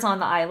other birds on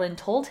the island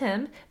told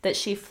him that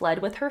she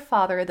fled with her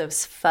father,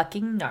 those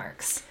fucking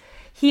narcs.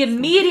 He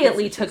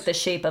immediately took the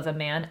shape of a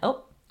man.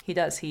 Oh, he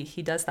does.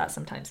 He does that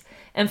sometimes.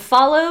 And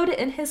followed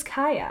in his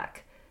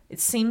kayak. It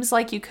seems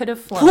like you could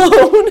have flown.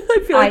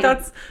 I feel like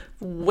that's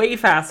way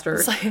faster.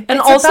 And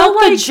it's also about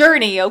like the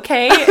journey,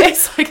 okay?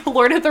 It's like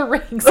Lord of the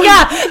Rings.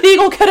 Yeah, the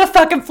eagle could have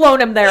fucking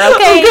flown him there,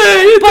 okay?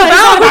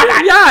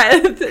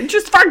 Yeah,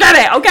 just forget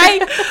it,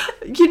 okay?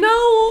 You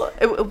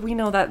know, we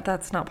know that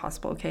that's not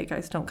possible, okay,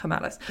 guys? Don't come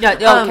at us.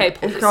 Yeah, okay,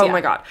 please. Oh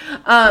my God.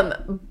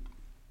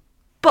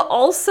 But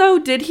also,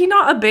 did he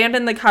not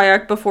abandon the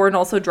kayak before and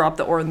also drop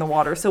the oar in the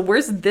water? So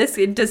where's this?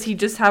 Does he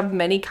just have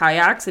many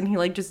kayaks and he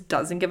like just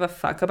doesn't give a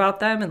fuck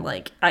about them? And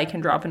like, I can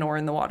drop an oar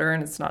in the water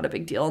and it's not a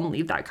big deal and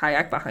leave that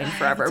kayak behind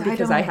forever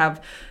because I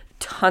have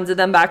tons of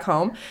them back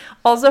home.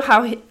 Also,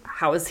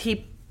 how is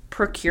he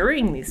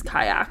procuring these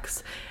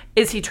kayaks?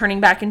 Is he turning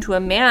back into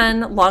a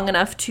man long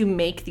enough to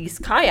make these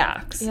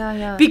kayaks?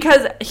 Yeah.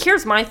 Because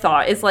here's my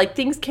thought is like,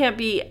 things can't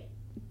be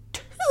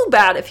too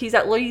bad if he's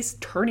at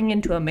least turning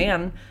into a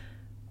man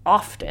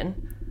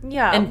often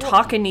and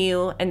talking to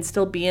you and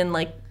still being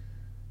like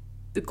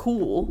the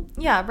cool.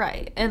 Yeah,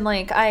 right. And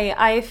like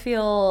I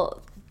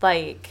feel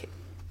like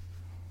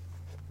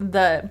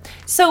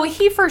so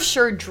he for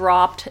sure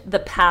dropped the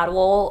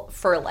paddle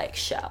for like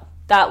show.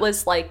 That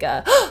was like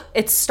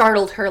it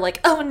startled her like,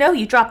 oh no,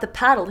 you dropped the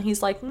paddle. And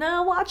he's like,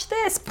 no, watch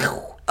this.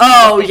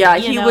 Oh yeah,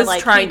 he was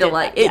like, trying to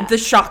like the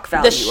shock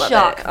value of it. The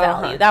shock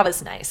value. That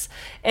was nice.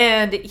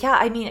 And yeah,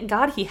 I mean,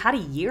 God, he had a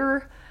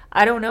year.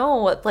 I don't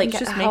know, like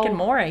he's just making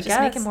more, I guess. Just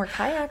making more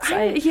kayaks.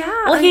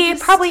 Well, he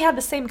probably had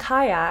the same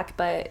kayak,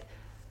 but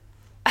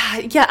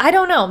yeah, I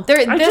don't know.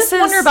 I just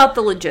wonder about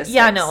the logistics.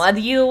 Yeah, no,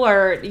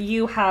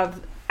 you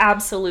have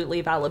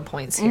absolutely valid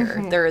points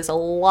here. There is a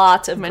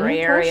lot of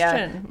gray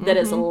area that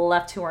is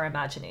left to our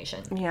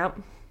imagination. Yep.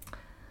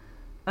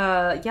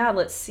 Yeah,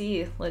 let's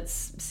see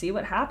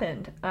what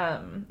happened.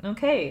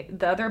 Okay,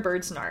 the other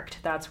birds narked.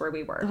 That's where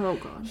we were. Oh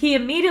God. He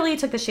immediately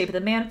took the shape of the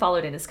man,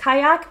 followed in his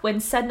kayak. When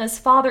Sedna's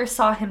father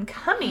saw him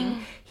coming,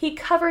 he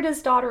covered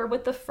his daughter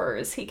with the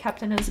furs he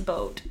kept in his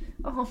boat.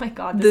 Oh my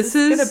God, this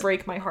is gonna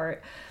break my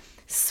heart.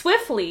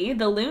 Swiftly,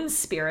 the loon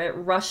spirit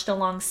rushed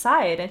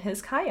alongside in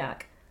his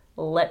kayak.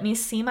 Let me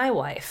see my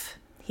wife,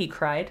 he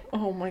cried.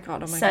 Oh my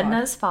God,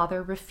 Sedna's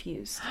father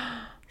refused.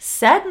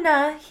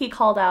 Sedna, he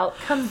called out,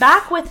 come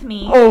back with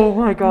me. Oh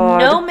my God.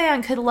 No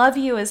man could love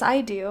you as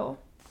I do.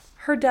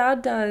 Her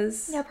dad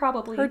does. Yeah,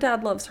 probably. Her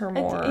dad loves her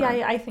more.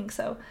 Yeah, I think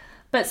so.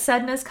 But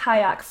Sedna's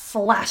kayak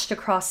flashed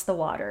across the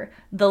water.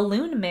 The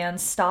loon man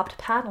stopped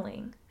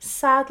paddling.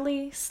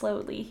 Sadly,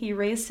 slowly, he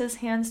raised his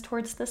hands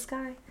towards the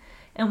sky.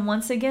 And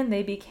once again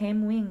they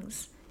became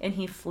wings. And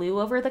he flew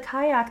over the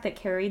kayak that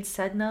carried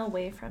Sedna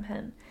away from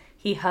him.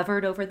 He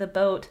hovered over the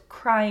boat,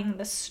 crying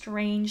the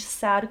strange,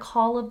 sad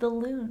call of the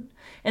loon,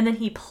 and then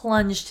he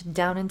plunged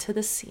down into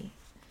the sea.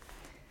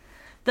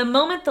 The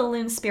moment the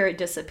loon spirit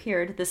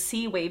disappeared, the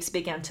sea waves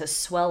began to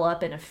swell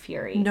up in a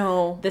fury.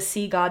 No. The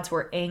sea gods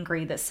were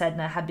angry that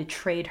Sedna had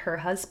betrayed her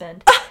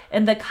husband,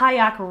 and the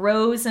kayak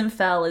rose and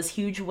fell as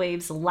huge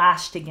waves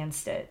lashed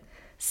against it.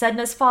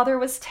 Sedna's father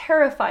was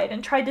terrified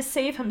and tried to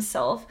save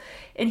himself,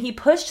 and he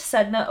pushed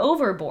Sedna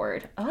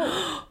overboard.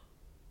 Oh.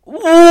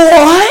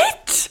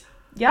 What?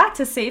 Yeah,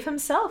 to save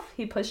himself,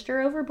 he pushed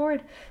her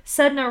overboard.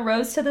 Sedna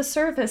rose to the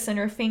surface and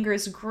her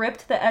fingers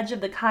gripped the edge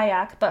of the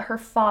kayak, but her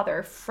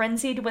father,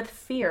 frenzied with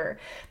fear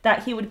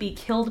that he would be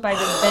killed by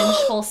the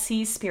vengeful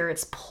sea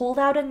spirits, pulled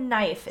out a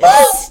knife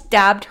and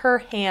stabbed her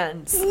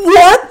hands.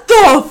 What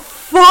the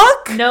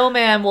fuck? No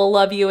man will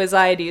love you as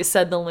I do,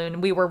 said the loon.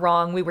 We were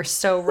wrong. We were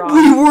so wrong.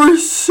 We were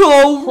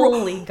so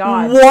Holy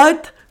God.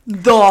 What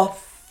the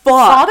fuck?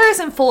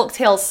 Fathers in folk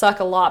tales suck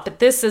a lot, but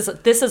this is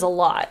a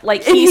lot.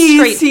 Like he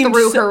straight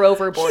threw her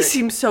overboard. He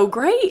seemed so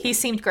great. He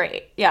seemed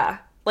great. Yeah.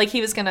 Like he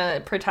was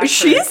gonna protect her.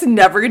 She's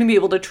never gonna be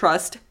able to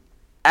trust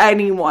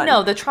anyone.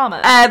 No, the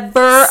trauma.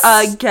 Ever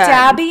again.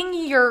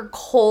 Stabbing your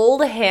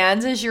cold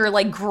hands as you're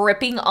like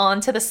gripping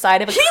onto the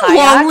side of a kayak. He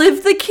long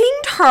lived the king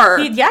to her.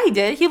 He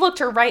did. He looked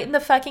her right in the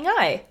fucking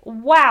eye.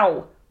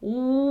 Wow.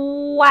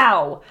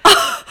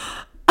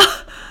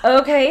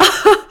 Okay.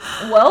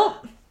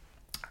 Well,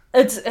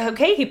 it's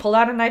okay. He pulled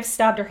out a knife,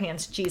 stabbed her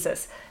hands.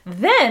 Jesus.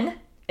 Then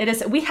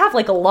we have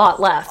like a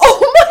lot left.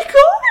 Oh my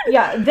God.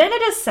 Yeah. Then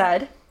it is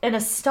said an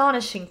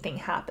astonishing thing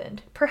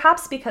happened,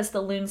 perhaps because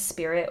the loon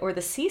spirit or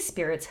the sea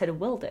spirits had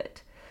willed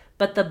it.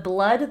 but the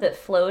blood that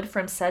flowed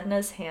from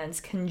Sedna's hands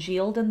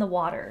congealed in the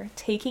water,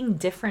 taking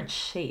different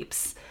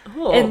shapes,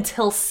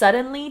 until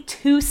suddenly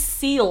 2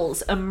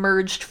 seals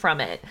emerged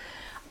from it.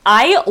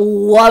 I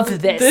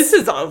love this. This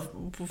is a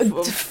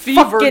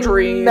fever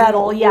dream.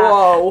 Metal, yeah.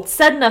 Whoa.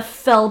 Sedna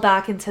fell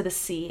back into the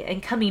sea,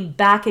 and coming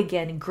back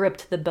again,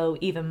 gripped the bow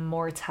even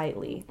more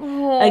tightly.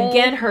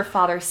 Again, her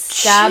father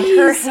stabbed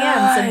her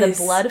hands, and the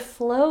blood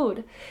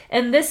flowed.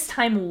 And this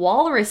time,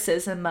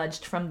 walruses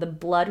emerged from the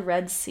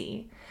blood-red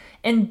sea.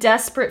 In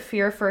desperate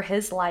fear for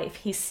his life,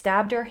 he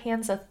stabbed her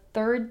hands a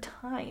 3rd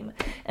time,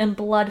 and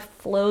blood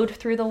flowed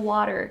through the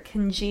water,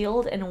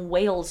 congealed, and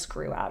whales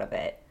grew out of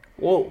it.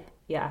 Whoa.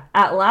 Yeah.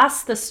 At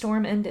last, the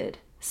storm ended.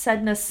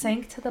 Sedna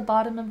sank to the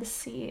bottom of the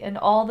sea, and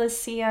all the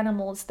sea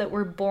animals that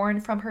were born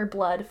from her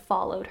blood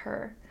followed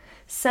her.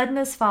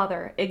 Sedna's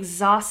father,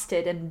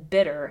 exhausted and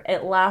bitter,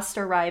 at last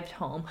arrived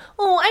home.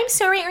 Oh, I'm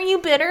sorry. Are you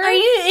bitter?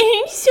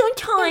 I'm so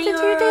tired.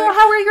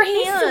 How are your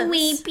hands? I'm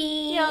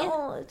sleepy.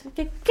 Yeah,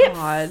 get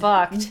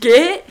fucked.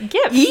 Get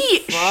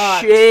eat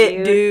fucked,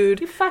 shit, dude.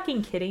 You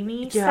fucking kidding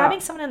me? Yeah.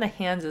 Stabbing someone in the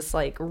hands is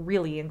like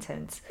really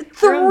intense.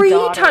 3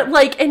 times,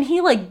 like, and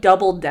he like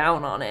doubled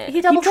down on it.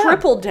 He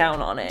tripled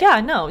down on it. Yeah,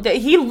 no,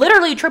 he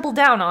literally tripled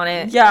down on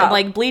it. Yeah, and,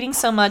 like bleeding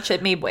so much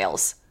it made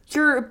whales.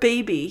 You're a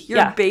baby.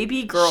 You're a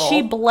baby girl.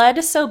 She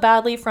bled so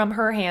badly from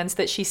her hands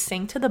that she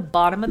sank to the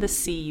bottom of the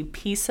sea, you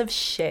piece of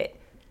shit.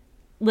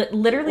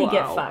 Literally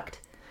get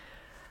fucked.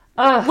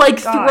 Like,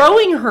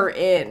 throwing her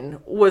in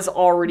was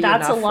already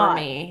That's enough a lot. for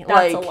me.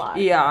 That's like, a lot.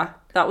 Yeah,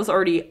 that was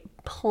already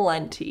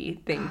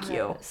plenty. Thank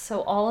you. So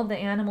all of the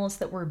animals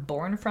that were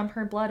born from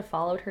her blood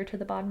followed her to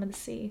the bottom of the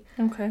sea.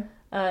 Okay.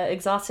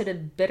 Exhausted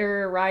and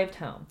bitter, arrived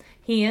home.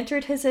 He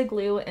entered his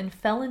igloo and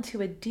fell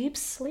into a deep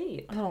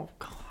sleep. Oh,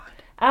 God.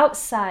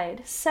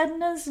 Outside,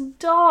 Sedna's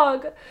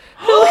dog,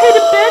 who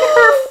had been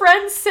her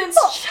friend since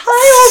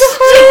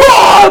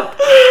childhood,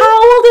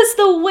 howled as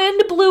the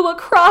wind blew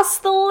across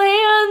the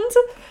land.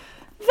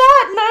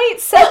 That night,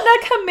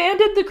 Sedna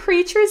commanded the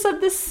creatures of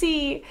the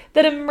sea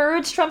that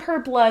emerged from her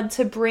blood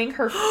to bring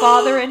her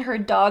father and her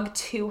dog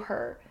to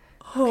her.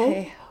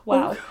 Okay,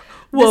 wow.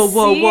 The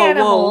sea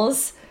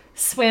animals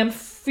swam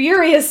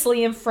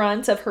furiously in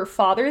front of her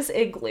father's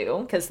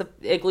igloo, because the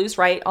igloo's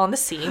right on the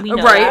sea. We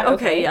know right, that.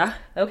 okay, yeah.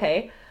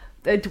 Okay.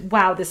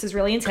 Wow, this is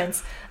really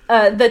intense.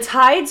 The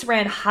tides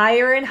ran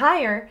higher and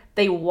higher.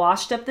 They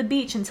washed up the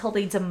beach until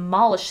they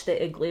demolished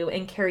the igloo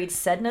and carried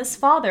Sedna's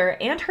father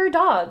and her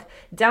dog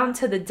down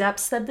to the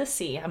depths of the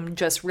sea. I'm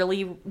just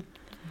really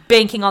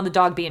banking on the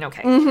dog being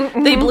okay.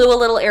 They blew a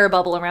little air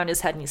bubble around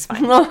his head and he's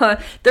fine.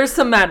 There's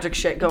some magic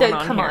shit going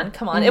on here.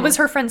 Come on. It was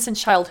her friend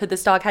since childhood.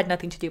 This dog had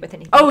nothing to do with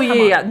anything. Oh,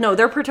 yeah. No,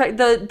 they're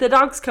the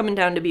dog's coming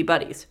down to be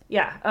buddies.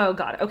 Yeah. Oh,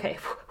 God. Okay.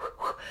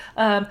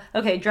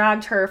 Okay,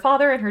 dragged her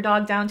father and her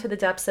dog down to the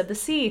depths of the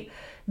sea.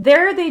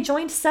 There they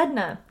joined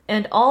Sedna,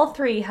 and all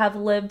 3 have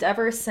lived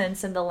ever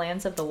since in the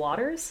lands of the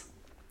waters.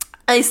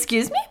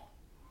 Excuse me?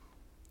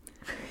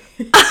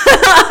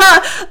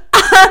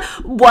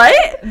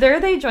 What? There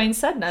they joined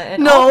Sedna,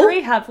 and all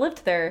 3 have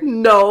lived there.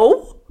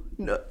 No.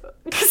 Dad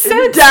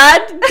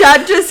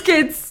just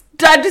gets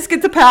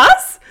a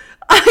pass?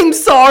 I'm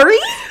sorry?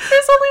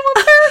 There's only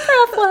one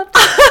paragraph left.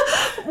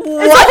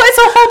 What? It's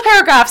a whole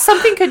paragraph.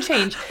 Something could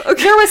change.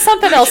 Okay. There was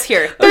something else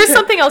here. There's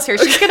something else here.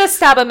 She's going to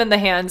stab him in the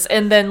hands,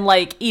 and then,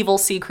 like, evil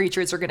sea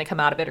creatures are going to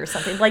come out of it or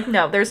something. Like,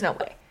 no, there's no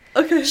way.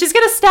 Okay. She's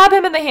going to stab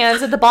him in the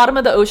hands at the bottom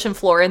of the ocean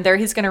floor, and there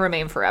he's going to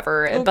remain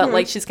forever. Okay. But,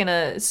 like, she's going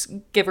to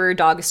give her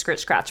dog a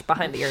scratch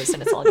behind the ears,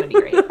 and it's all going to be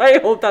great. I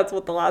hope that's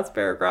what the last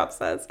paragraph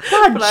says.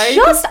 God,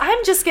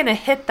 I'm just going to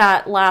hit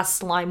that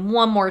last line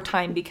one more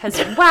time because,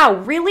 wow,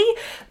 really?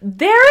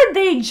 There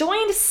they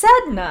joined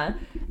Sedna,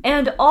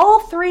 and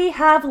all 3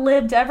 have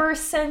lived ever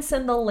since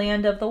in the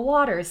land of the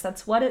waters.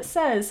 That's what it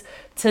says.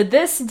 To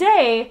this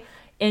day,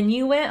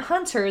 Inuit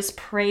hunters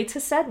pray to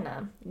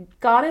Sedna,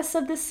 goddess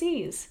of the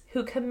seas,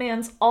 who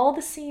commands all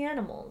the sea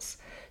animals.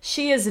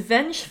 She is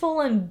vengeful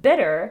and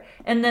bitter,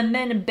 and the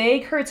men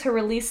beg her to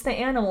release the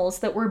animals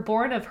that were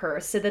born of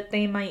her so that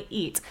they might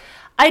eat.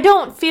 I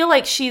don't feel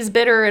like she's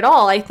bitter at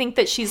all. I think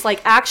that she's,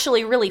 like,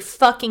 actually really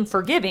fucking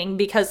forgiving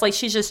because, like,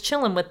 she's just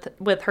chilling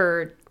with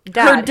her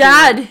dad. Her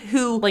dad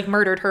who like,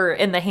 murdered her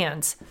in the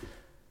hands.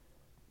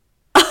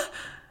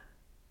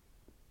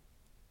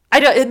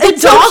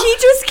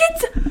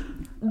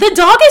 The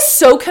dog is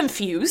so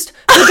confused.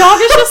 The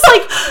dog is just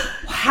like,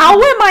 how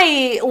am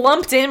I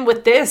lumped in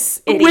with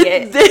this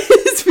idiot? With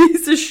this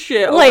piece of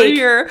shit like, over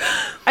here.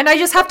 And I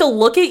just have to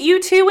look at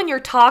you two and you're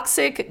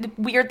toxic,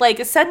 weird, like,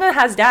 Sedna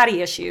has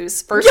daddy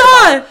issues, first of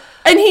all.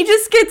 And he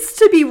just gets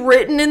to be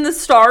written in the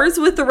stars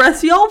with the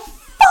rest of y'all?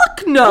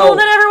 Fuck no. Well,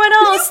 then everyone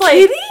else, are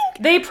you kidding?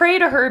 They pray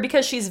to her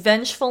because she's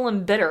vengeful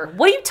and bitter.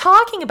 What are you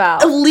talking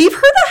about? Leave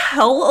her the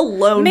hell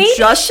alone. Maybe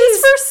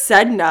Justice for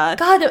Sedna.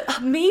 God,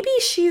 maybe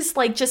she's,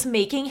 like, just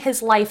making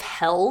his life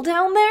hell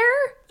down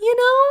there, you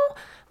know?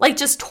 Like,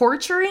 just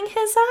torturing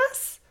his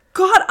ass?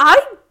 God, I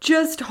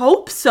just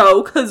hope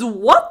so, because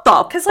what the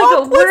fuck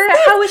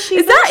how is she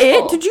Is that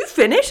vengeful? it? Did you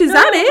finish? Is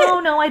that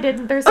it? No, I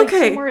didn't. There's like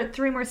Okay.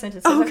 three more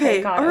sentences.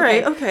 Okay, God, all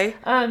right, okay.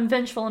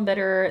 Vengeful and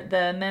bitter,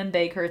 the men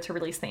beg her to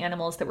release the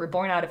animals that were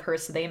born out of her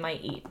so they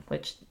might eat,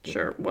 which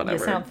Sure, you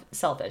whatever. sound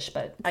selfish,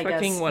 but I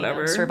Fucking guess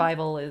whatever.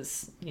 survival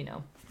is,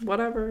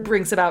 Whatever.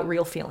 brings about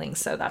real feelings,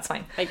 so that's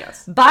fine. I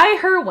guess. By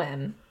her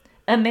whim,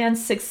 a man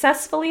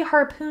successfully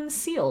harpoons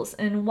seals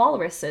and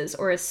walruses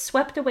or is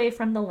swept away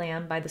from the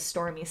land by the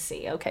stormy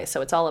sea. Okay,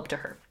 so it's all up to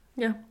her.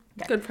 Yeah,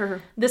 good for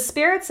her. The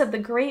spirits of the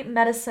great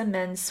medicine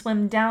men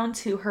swim down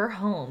to her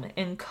home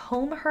and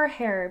comb her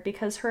hair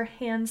because her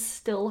hands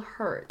still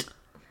hurt.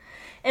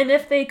 And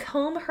if they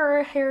comb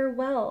her hair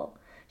well,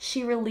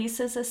 she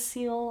releases a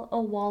seal, a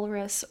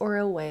walrus, or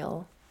a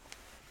whale.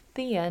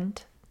 The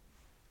end.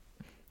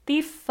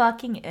 The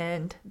fucking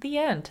end. The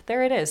end.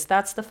 There it is.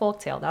 That's the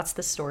folktale. That's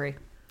the story.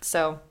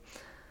 So,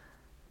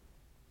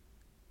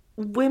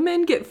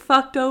 Women get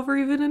fucked over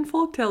even in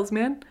folktales,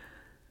 man.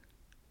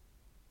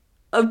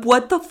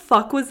 What the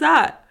fuck was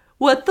that?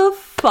 What the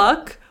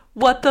fuck?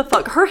 What the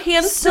fuck? Her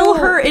hands still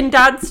hurt, and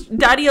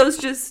Daddy-O's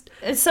just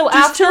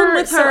chilling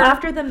with her.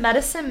 After the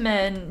medicine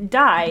men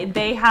die,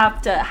 they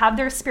have to have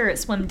their spirit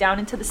swim down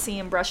into the sea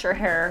and brush her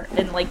hair,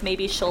 and like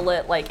maybe she'll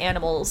let like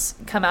animals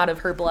come out of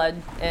her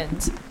blood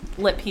and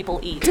let people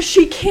eat. Because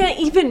she can't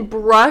even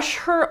brush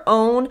her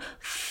own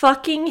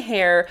fucking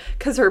hair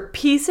because her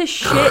piece of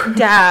shit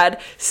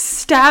dad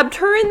stabbed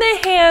her in the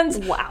hands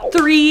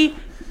 3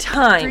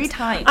 times. 3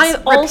 times. I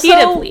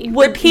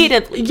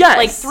Repeatedly. Yes.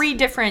 Like 3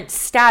 different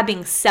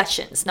stabbing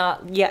sessions.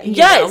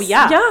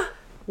 Yeah.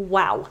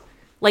 Wow.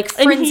 Like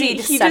And frenzied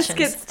he sessions. just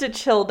gets to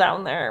chill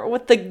down there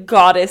with the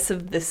goddess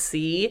of the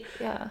sea.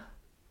 Yeah.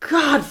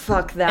 God,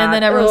 fuck that. And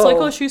then everyone's like,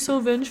 Ugh. oh, she's so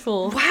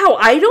vengeful. Wow,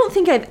 I don't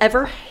think I've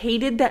ever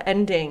hated the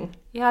ending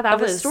Yeah,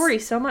 of a story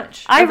so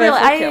much. I of a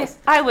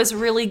folktales. was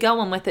really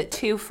going with it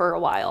too for a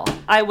while.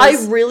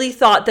 I really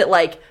thought that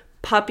like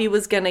Puppy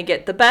was gonna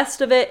get the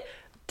best of it,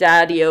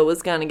 Daddy-O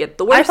was gonna get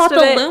the worst of it. I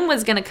thought the loon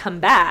was gonna come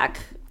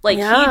back. Like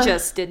he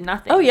just did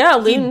nothing. Oh yeah,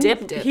 he loon,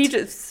 dipped it. He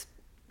just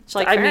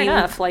like fair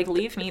enough. Like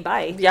leave me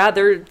by. Yeah,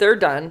 they're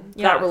done.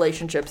 Yeah. That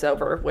relationship's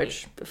over.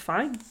 Which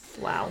fine.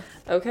 Wow.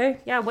 Okay.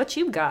 Yeah, what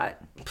you got?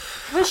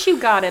 What you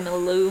got,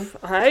 Emily?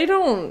 I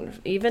don't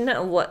even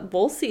know what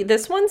we'll see.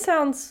 This one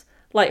sounds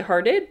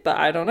lighthearted, but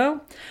I don't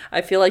know.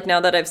 I feel like now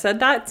that I've said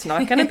that, it's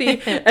not going to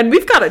be. And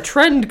we've got a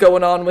trend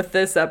going on with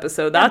this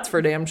episode. That's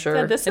for damn sure.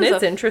 Yeah, and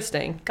it's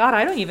interesting. God,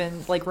 I don't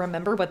even like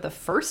remember what the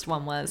first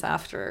one was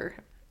after.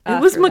 It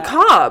was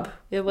macabre.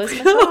 It was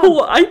macabre.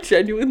 No, I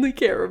genuinely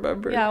can't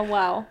remember. Yeah,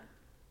 wow.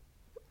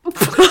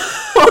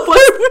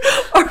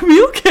 Are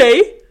we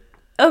okay?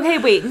 Okay,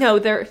 wait, no,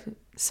 there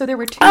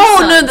were 2 Oh,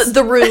 sons. no,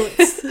 the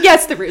roots.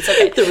 Yes, the roots.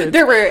 Okay, The roots.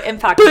 There were in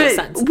fact 2 But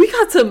sons. we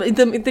got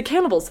the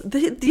cannibals.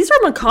 These are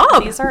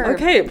macabre. These are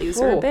okay. These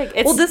cool. are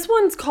big. Well, this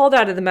one's called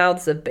Out of the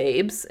Mouths of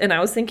Babes, and I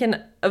was thinking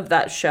of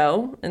that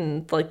show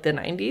in like the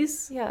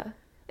 90s. Yeah,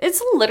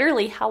 it's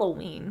literally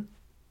Halloween.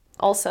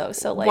 Also,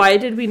 so like, why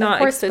did we not of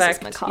course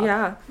expect? This is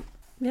macabre.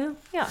 Yeah.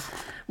 Yeah.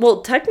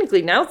 Well,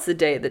 technically now it's the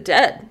Day of the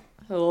Dead.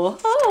 Oh.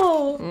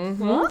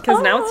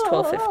 Because now it's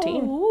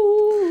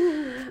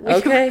 12:15.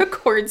 Okay. We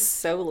record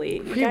so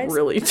late. You We guys.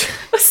 really do.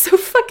 So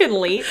fucking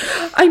late.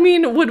 I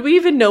mean, would we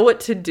even know what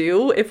to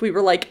do if we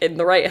were like in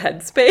the right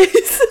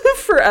headspace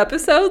for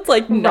episodes?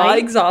 Like not Right?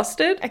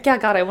 exhausted? Yeah,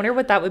 God, I wonder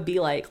what that would be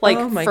like. Like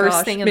Oh my first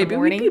gosh, thing in maybe the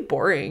morning. we'd be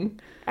boring.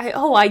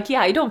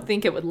 I don't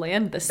think it would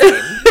land the same.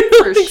 I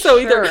don't think so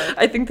sure. either.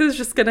 I think this is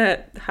just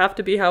gonna have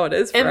to be how it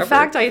is forever. In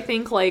fact, I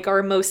think like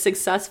our most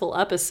successful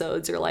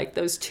episodes are like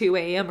those 2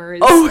 a.m.ers.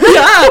 Oh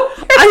yeah,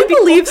 I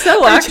believe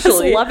so. I'm just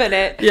Actually, loving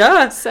it.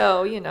 yeah.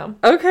 So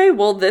Okay,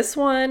 well, this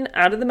one,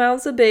 Out of the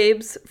Mouths of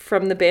Babes,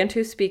 from the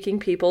Bantu-speaking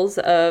peoples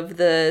of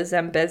the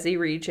Zambezi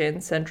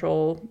region,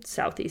 Central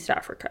Southeast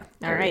Africa.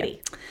 Alrighty.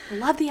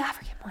 Love the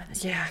African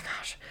ones. Yeah,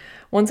 gosh.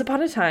 Once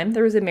upon a time,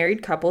 there was a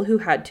married couple who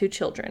had 2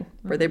 children.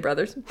 Were they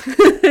brothers?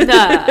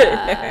 Nah.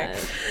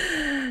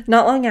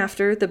 Not long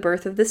after the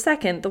birth of the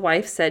second, the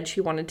wife said she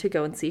wanted to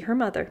go and see her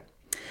mother.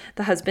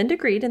 The husband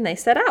agreed and they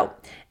set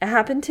out. It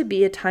happened to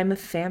be a time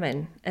of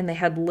famine, and they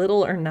had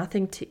little or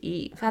nothing to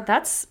eat. God,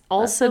 that's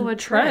also a a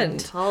trend.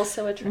 trend.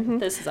 Also a trend.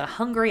 This is a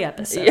hungry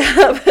episode.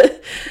 Yeah.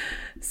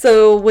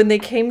 So when they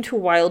came to a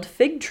wild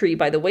fig tree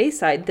by the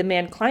wayside, the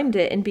man climbed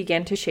it and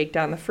began to shake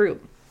down the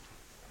fruit.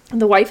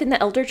 The wife and the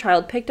elder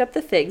child picked up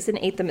the figs and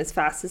ate them as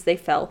fast as they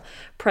fell.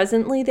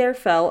 Presently there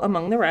fell,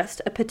 among the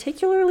rest, a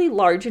particularly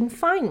large and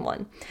fine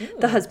one. Ooh.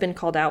 The husband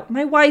called out,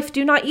 "My wife,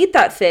 do not eat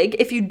that fig.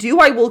 If you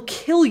do, I will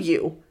kill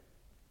you."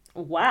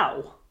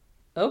 Wow.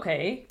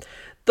 Okay.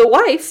 The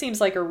wife... Seems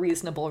like a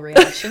reasonable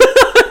reaction.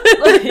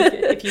 Like,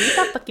 if you eat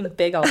that fucking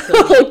fig, I'll kill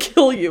you. I'll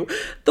kill you.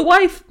 The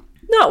wife,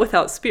 not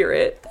without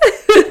spirit,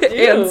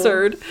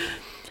 answered,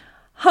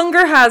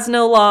 "Hunger has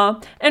no law,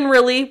 and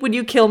really, would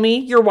you kill me,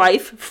 your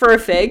wife, for a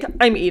fig?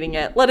 I'm eating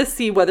it. Let us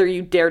see whether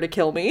you dare to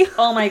kill me."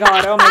 Oh my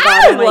god, oh my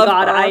god, oh my love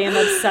god. her. I am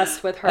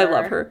obsessed with her. I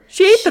love her.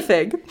 She ate the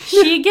fig.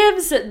 She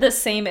gives the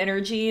same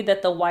energy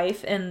that the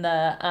wife in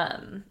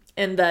the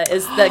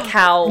is the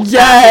cow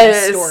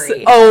Yes.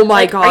 story. Oh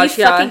my Like, gosh. are you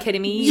yeah. fucking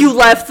kidding me? You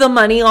left the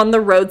money on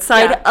the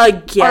roadside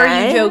again?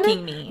 Are you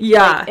joking me?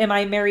 Yeah. Like, am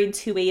I married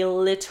to a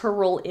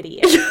literal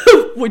idiot?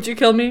 Would you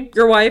kill me?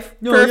 Your wife?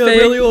 No, yeah,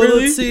 really? Well,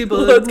 let's see, but-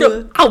 Let's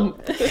go.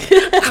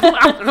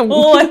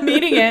 Oh, I'm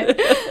eating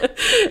it.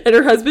 And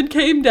her husband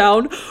came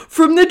down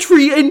from the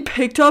tree and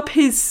picked up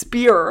his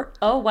spear.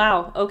 Oh,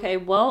 wow. Okay,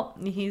 well,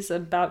 he's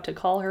about to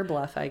call her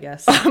bluff, I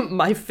guess.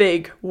 My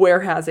fig,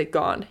 where has it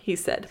gone? He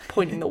said,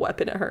 pointing the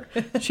weapon at her.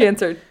 She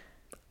answered,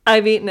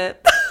 I've eaten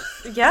it.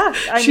 Yeah,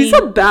 She's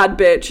a bad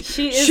bitch.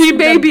 She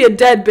may be a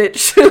dead bitch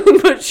soon,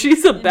 but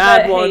she's a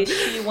bad one. Hey,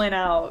 she went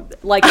out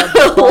like a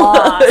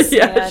boss.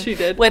 Yeah, man, she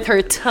did. with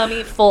her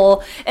tummy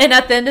full. And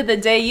at the end of the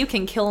day, you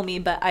can kill me,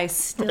 but I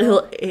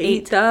still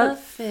ate that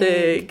the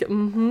fig.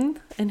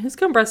 And who's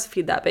gonna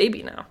breastfeed that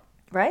baby now?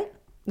 Right?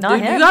 Not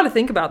Dude, him. you gotta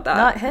think about that.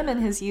 Not him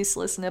and his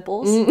useless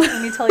nipples.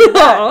 Let me tell you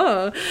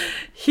that.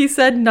 He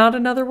said not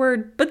another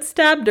word, but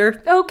stabbed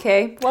her.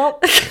 Okay, well,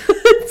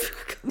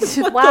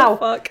 What wow. the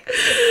fuck?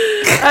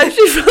 As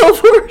she fell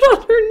forward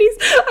on her knees.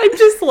 I'm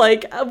just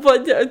like,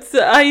 but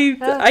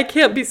I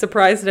can't be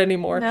surprised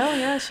anymore. No,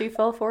 yeah, she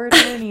fell forward on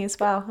her knees.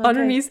 Wow. Okay. On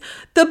her knees.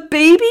 The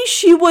baby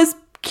she was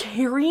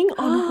carrying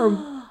on her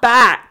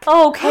back.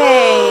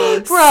 Okay,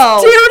 bro.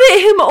 Stared at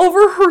him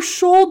over her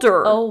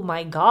shoulder. Oh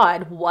my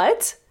god,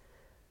 what?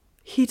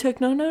 He took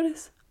no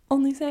notice,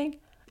 only saying,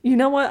 you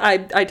know what? I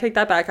take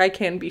that back. I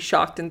can be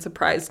shocked and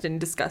surprised and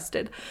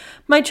disgusted.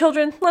 My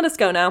children, let us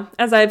go now,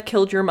 as I have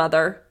killed your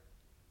mother.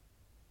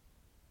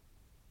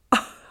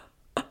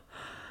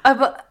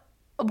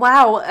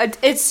 Wow,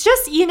 it's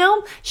just,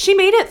 she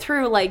made it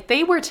through, like,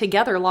 they were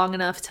together long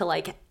enough to,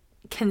 like,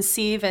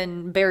 conceive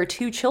and bear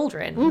 2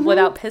 children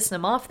without pissing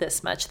him off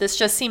this much. This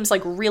just seems,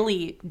 like,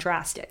 really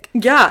drastic.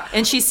 Yeah.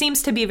 And she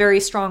seems to be very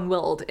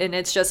strong-willed, and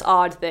it's just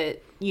odd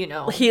that,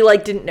 He,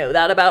 like, didn't know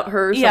that about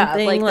her or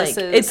something. like, Like,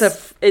 this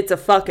is... it's a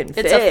fucking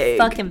fig. It's a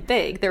fucking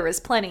fig. There was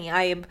plenty.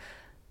 Wow.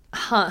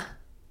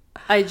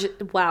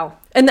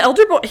 And the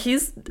elder boy,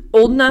 he's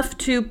old enough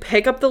to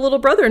pick up the little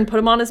brother and put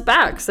him on his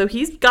back. So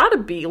he's got to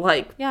be,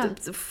 like,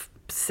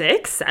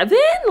 6, 7?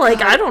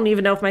 Like, I don't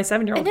even know if my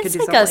 7-year-old And could it's do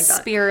like something a like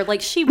that. spear.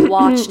 Like, she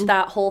watched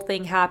that whole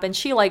thing happen.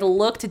 She, like,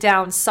 looked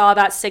down, saw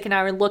that sticking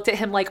out, and looked at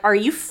him like, are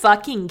you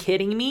fucking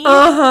kidding me?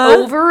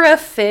 Over a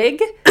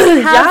fig?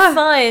 Have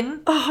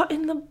fun. Oh,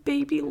 and the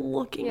baby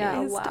looking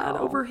at his dad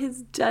over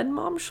his dead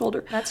mom's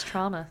shoulder. That's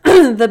trauma.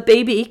 The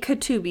baby,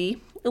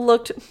 Katubi,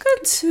 looked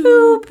behind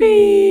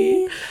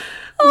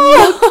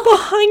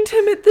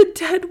him at the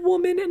dead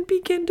woman and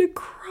began to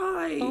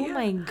cry. Oh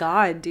my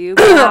god, dude.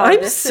 Wow,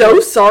 I'm so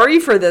sorry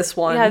for this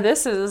one. Yeah,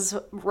 this is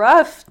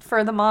rough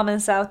for the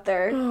mamas out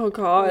there. Oh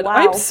god. Wow.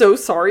 I'm so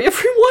sorry,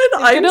 everyone.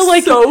 I'm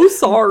like, so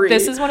sorry.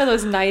 This is one of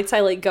those nights I,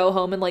 like, go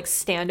home and, like,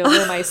 stand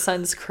over my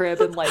son's crib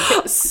and, like,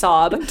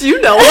 sob. Do you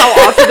know how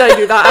often I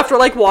do that after,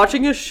 like,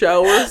 watching a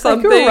show or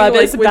something? rub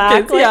his with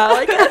back, kids? like- Yeah,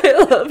 like, I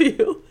love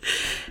you.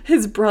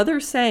 His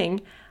brother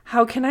sang,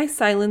 how can I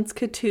silence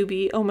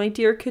Katubi? Oh, my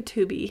dear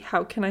Katubi,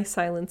 how can I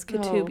silence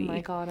Katubi? Oh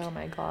my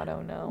god,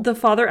 oh no. The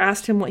father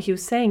asked him what he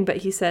was saying, but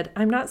he said,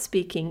 I'm not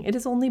speaking. It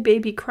is only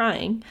baby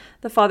crying.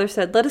 The father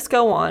said, let us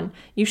go on.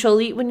 You shall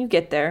eat when you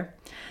get there.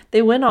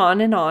 They went on,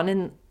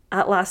 and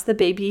at last the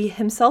baby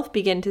himself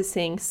began to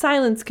sing,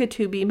 silence,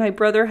 Katubi, my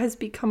brother has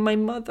become my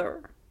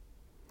mother.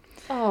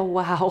 Oh,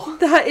 wow.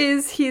 That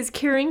is, he is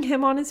carrying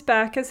him on his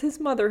back as his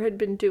mother had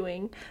been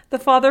doing. The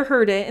father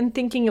heard it, and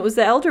thinking it was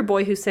the elder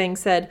boy who sang,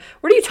 said,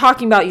 what are you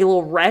talking about, you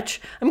little wretch?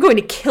 I'm going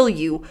to kill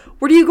you.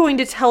 What are you going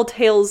to tell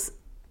tales?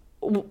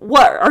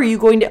 What are you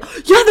going to...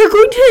 Yeah, they're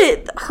going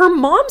to her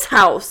mom's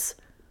house.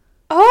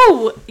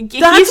 Oh,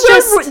 That's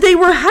where they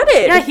were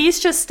headed. Yeah, he's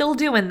just still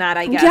doing that,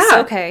 I guess.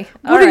 Yeah. Okay.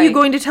 What are you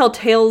going to tell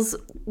tales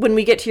when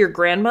we get to your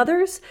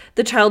grandmother's?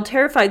 The child,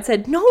 terrified,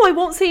 said, no, I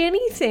won't say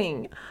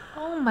anything.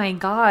 Oh my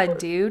god,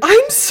 dude.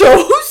 I'm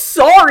so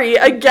sorry.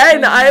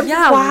 Again,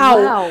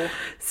 Wow.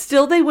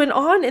 Still, they went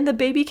on, and the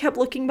baby kept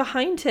looking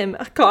behind him.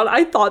 God,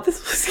 I thought this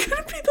was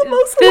going to be the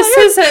most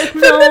hilarious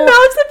from the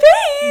mouths of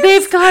babes.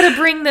 They've got to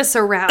bring this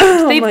around.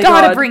 They've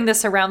got to bring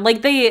this around.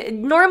 Like,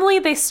 normally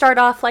they start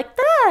off like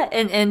that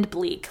and end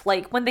bleak.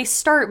 Like, when they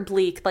start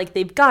bleak, like,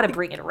 they've got to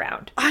bring it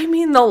around. I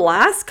mean, the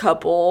last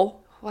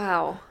couple.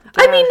 Wow.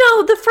 I mean,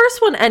 no, the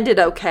first one ended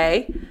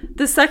okay.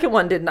 The second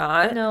one did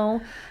not.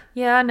 No.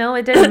 Yeah, no,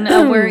 it didn't.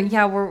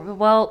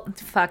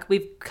 Fuck,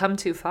 we've come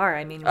too far.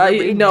 I mean,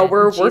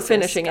 we're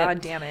finishing it. God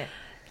damn it.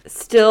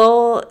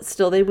 Still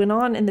they went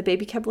on, and the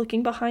baby kept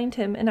looking behind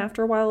him, and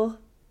after a while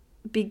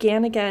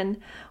began again,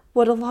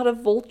 what a lot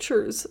of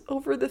vultures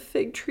over the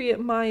fig tree at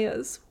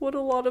Maya's. What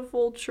a lot of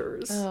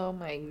vultures. Oh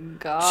my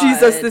god.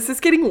 Jesus, this is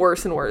getting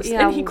worse and worse.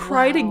 Yeah, and he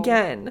cried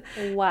again.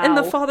 Wow. And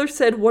the father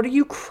said, what are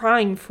you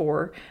crying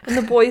for? And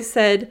the boy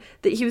said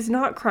that he was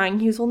not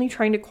crying, he was only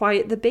trying to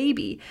quiet the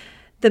baby.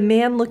 The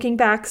man, looking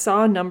back,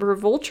 saw a number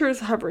of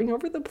vultures hovering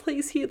over the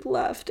place he had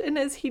left, and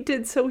as he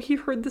did so, he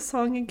heard the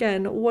song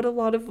again, what a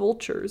lot of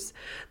vultures.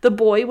 The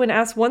boy, when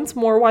asked once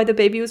more why the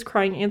baby was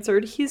crying,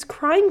 answered, he's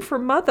crying for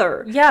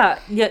mother. Yeah,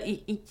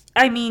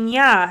 I mean,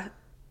 yeah.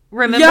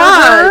 Remember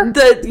her?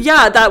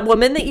 That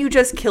woman that you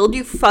just killed,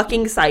 you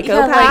fucking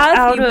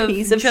psychopath, you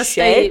piece of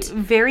shit. A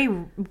very,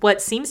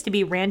 what seems to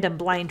be random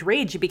blind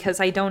rage, because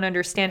I don't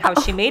understand how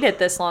she made it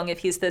this long if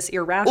he's this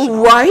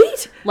irrational.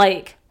 Right?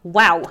 Like,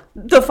 wow.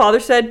 The father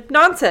said,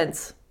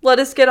 nonsense. Let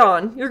us get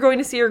on. You're going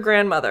to see your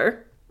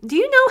grandmother. Do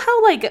you know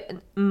how, like,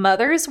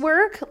 mothers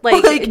work?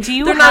 Like do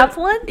you have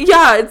one?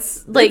 Yeah,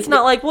 it's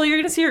not like, well, you're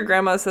going to see your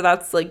grandma, so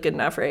that's, like, good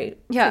enough, right?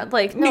 Yeah,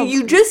 like, no.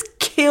 You just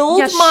killed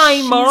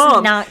my mom.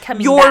 She's not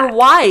coming your back.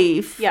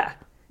 wife. Yeah.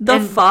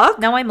 Fuck?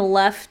 Now I'm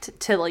left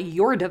to, like,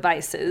 your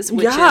devices,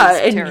 which is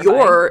and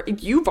terrifying.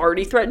 you've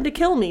already threatened to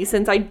kill me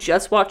since I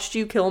just watched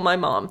you kill my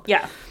mom.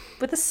 Yeah.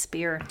 With a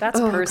spear. That's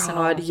personal.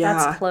 God, yeah.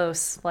 That's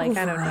close. Like,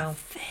 I don't know.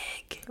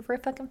 Fig. Over a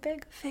fucking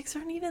fig? Figs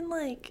aren't even,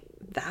 like,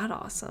 that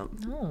awesome.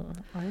 No,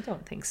 I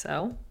don't think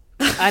so.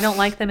 I don't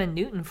like them in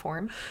Newton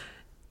form.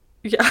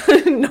 Yeah,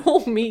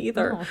 no, me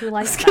either. No, who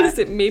likes I was gonna that?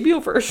 say maybe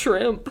over a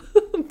shrimp,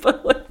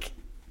 but like,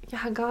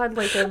 Yeah, God,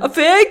 like a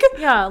fig?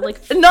 Yeah, like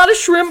Not a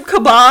shrimp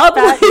kebab.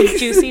 that like,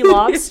 juicy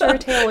lobster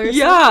tail or something.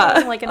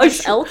 Yeah, Like a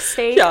nice elk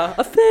steak. Yeah,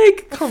 a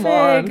fig. Come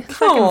on, Fig,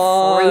 come fucking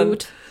on.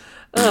 fruit.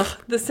 Ugh,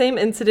 the same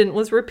incident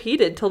was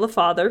repeated till the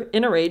father,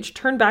 in a rage,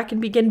 turned back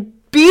and began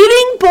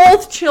beating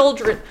both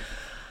children.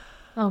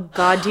 Oh,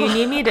 God, do you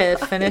need me to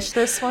finish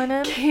this one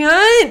in?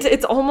 Can't.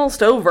 It's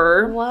almost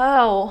over.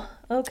 Wow.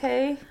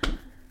 Okay.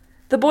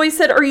 The boy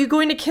said, "Are you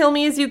going to kill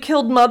me as you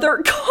killed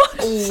mother?" God.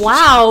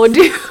 Wow,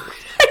 dude.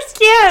 I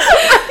can't.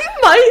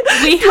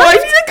 Do I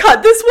need to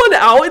cut this one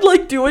out and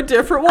like do a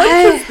different one?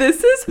 Because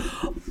this is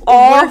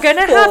awful. We're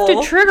gonna have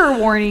to trigger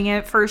warning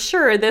it for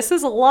sure. This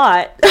is a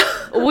lot.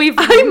 We've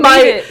I made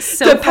might, it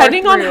so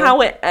depending far on through.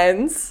 how it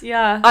ends.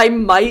 Yeah. I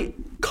might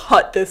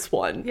cut this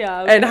one.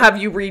 Yeah, okay. And have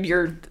you read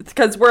your,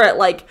 because we're at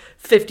like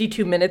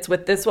 52 minutes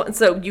with this one,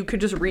 so you could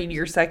just read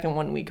your second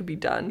one. We could be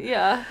done.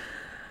 Yeah.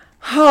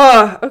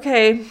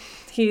 Okay.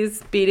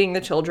 He's beating the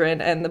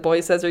children, and the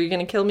boy says, "Are you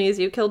going to kill me as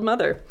you killed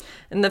mother?"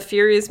 And the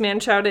furious man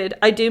shouted,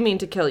 "I do mean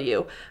to kill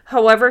you."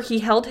 However, he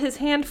held his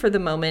hand for the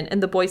moment,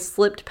 and the boy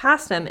slipped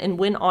past him and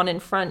went on in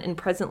front, and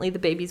presently the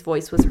baby's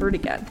voice was heard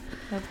again.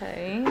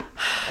 Okay.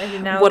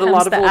 And now What a comes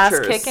lot of the ass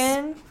vultures.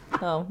 kicking.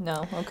 Oh,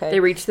 no. Okay.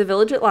 They reached the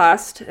village at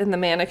last, and the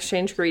man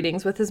exchanged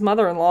greetings with his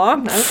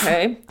mother-in-law.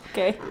 Okay.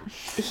 Okay.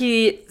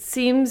 He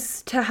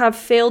seems to have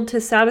failed to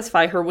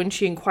satisfy her when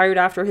she inquired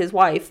after his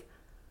wife.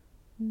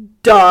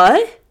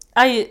 Duh?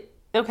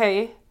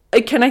 Okay.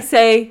 Can I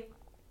say,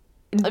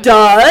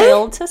 duh?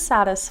 Failed to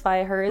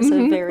satisfy her is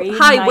a very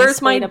nice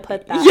where's way my, to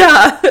put that.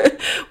 Yeah.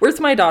 Where's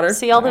my daughter?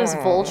 See all those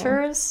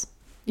vultures?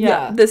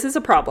 Yeah. This is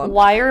a problem.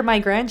 Why are my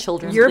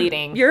grandchildren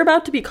bleeding? You're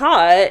about to be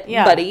caught,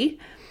 Yeah. buddy.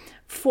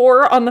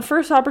 For on the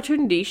first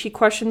opportunity, she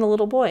questioned the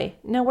little boy.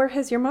 "Now, where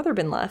has your mother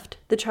been left?"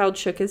 The child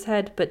shook his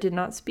head, but did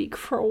not speak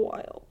for a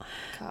while.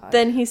 God.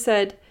 Then he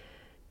said,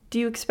 "Do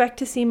you expect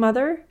to see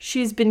mother?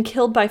 She's been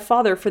killed by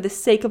father for the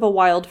sake of a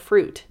wild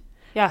fruit."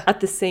 Yeah. At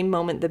the same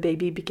moment, the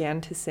baby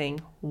began to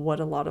sing, "What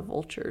a lot of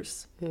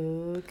vultures."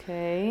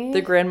 Okay.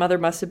 The grandmother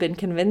must have been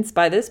convinced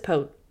by this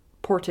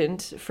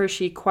portent, for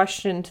she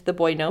questioned the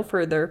boy no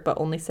further, but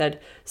only said,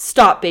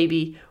 "Stop,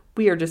 baby.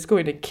 We are just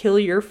going to kill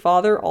your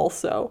father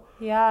also."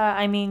 Yeah,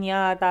 I mean,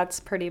 yeah, that's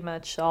pretty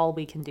much all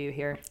we can do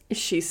here.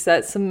 She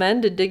set some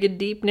men to dig a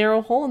deep,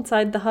 narrow hole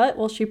inside the hut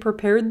while she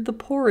prepared the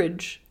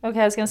porridge.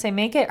 Okay, I was going to say,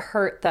 make it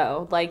hurt,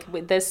 though. Like,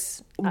 with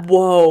this...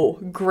 Whoa,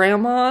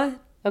 Grandma?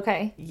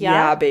 Okay.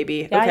 Yeah,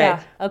 baby. Yeah, okay.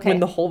 yeah. Okay.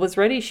 When the hole was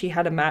ready, she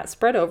had a mat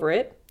spread over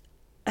it,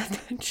 and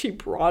then she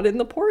brought in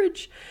the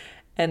porridge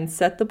and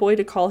set the boy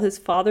to call his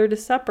father to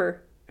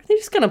supper. Are they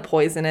just going to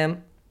poison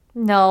him?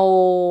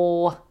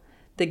 No.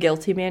 The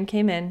guilty man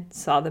came in,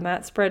 saw the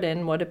mat spread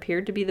in what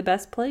appeared to be the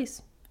best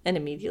place, and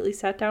immediately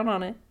sat down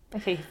on it.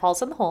 Okay, he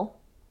falls in the hole.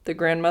 The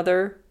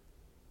grandmother...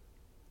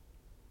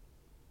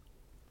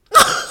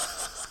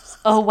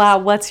 Oh, wow,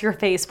 what's your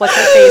face? What's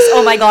her face?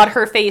 Oh, my God,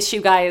 her face,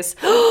 you guys.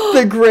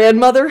 The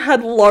grandmother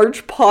had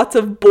large pots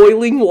of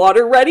boiling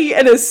water ready,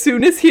 and as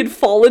soon as he had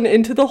fallen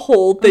into the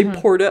hole, they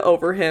poured it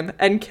over him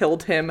and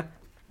killed him.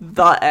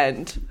 The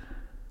end.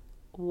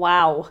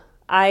 Wow.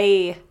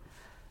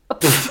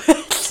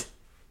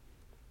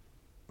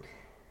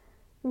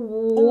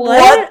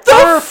 What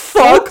the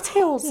fuck?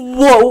 Folktales?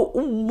 Whoa,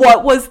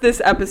 what was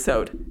this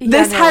episode?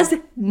 This no. has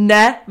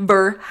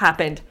never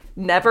happened.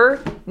 Never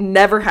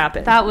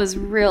happened. That was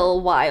real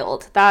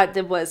wild.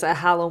 That was a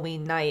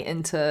Halloween night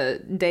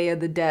into Day of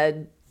the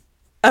Dead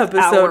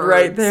episode hours.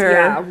 right there.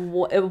 Yeah.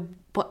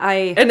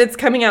 And it's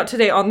coming out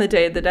today on the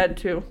Day of the Dead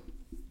too.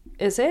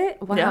 Is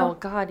it? Wow, Yeah.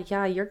 God,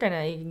 yeah,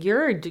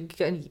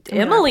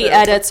 Emily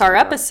edits our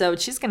episode.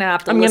 She's gonna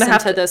have to listen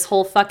to this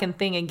whole fucking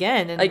thing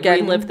again and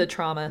relive the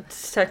trauma.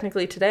 It's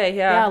technically today,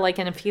 yeah. Yeah, like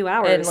in a few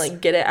hours. And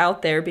like get it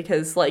out there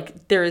because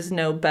like there is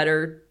no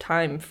better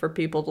time for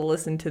people to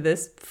listen to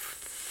this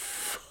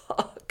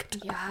fucked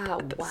yeah,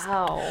 episode.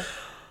 wow.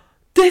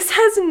 This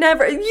has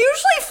never...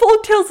 Usually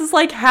Folktales is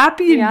like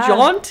happy and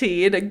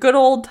jaunty and a good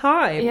old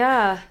time.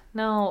 Yeah,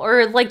 no,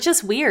 or like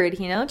just weird,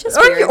 you know, just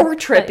weird. Or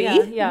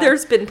trippy. Yeah.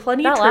 There's been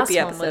plenty of trippy last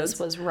episodes.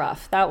 one was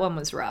rough. That one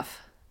was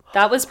rough.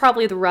 That was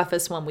probably the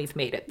roughest one we've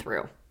made it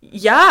through.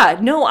 Yeah,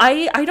 no,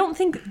 I don't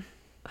think.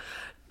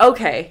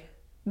 Okay,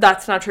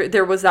 that's not true.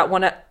 There was that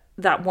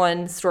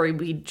one story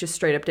we just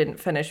straight up didn't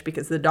finish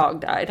because the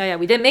dog died. Oh, yeah,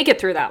 we didn't make it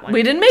through that one.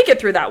 We didn't make it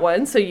through that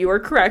one, so you are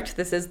correct.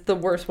 This is the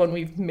worst one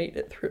we've made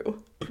it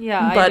through.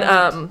 Yeah, but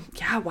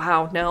yeah,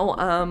 wow,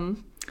 no,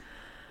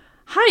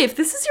 Hi, if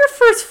this is your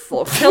first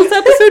Folktales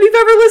episode you've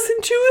ever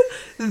listened to,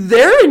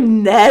 they're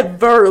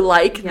never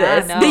like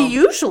this. No. They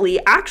usually,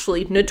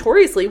 actually,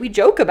 notoriously, we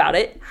joke about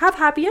it, have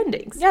happy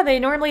endings. Yeah, they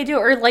normally do.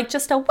 Or like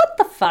just a what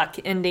the fuck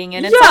ending,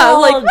 and it's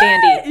all like,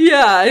 dandy.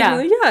 Yeah,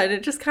 and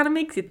it just kind of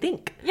makes you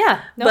think.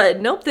 Yeah. Nope. But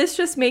nope, this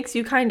just makes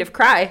you kind of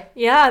cry.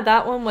 Yeah,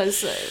 that one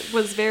was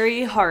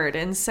very hard.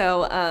 And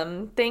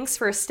so thanks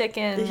for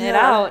sticking it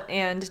out,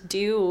 and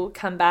do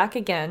come back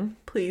again.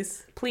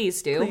 Please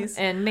do. Please.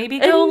 And maybe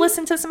go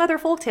listen to some other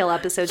Folktale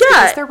episodes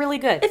because they're really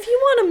good. If you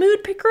want a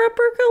mood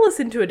picker-upper, go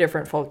listen to a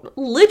different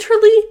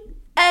literally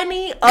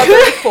any other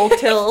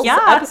Folktales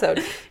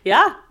episode.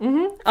 Yeah.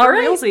 Mm-hmm. All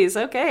right.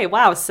 Realsies. Okay.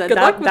 Wow. So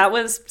that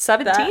was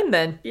 17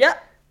 then. Yeah.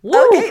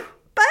 Woo. Okay.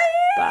 Bye.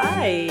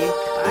 Bye.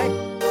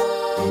 Bye.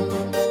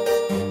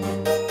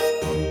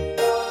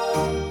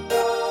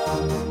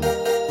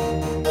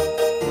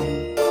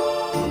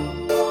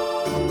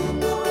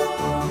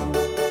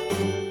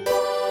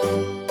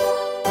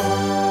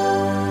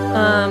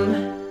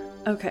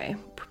 Okay.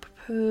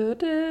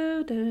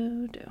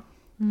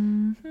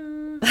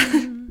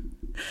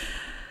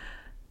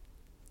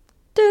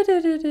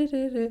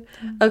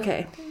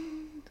 Okay.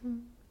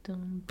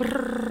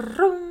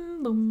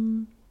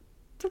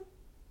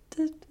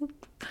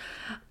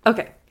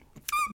 Okay.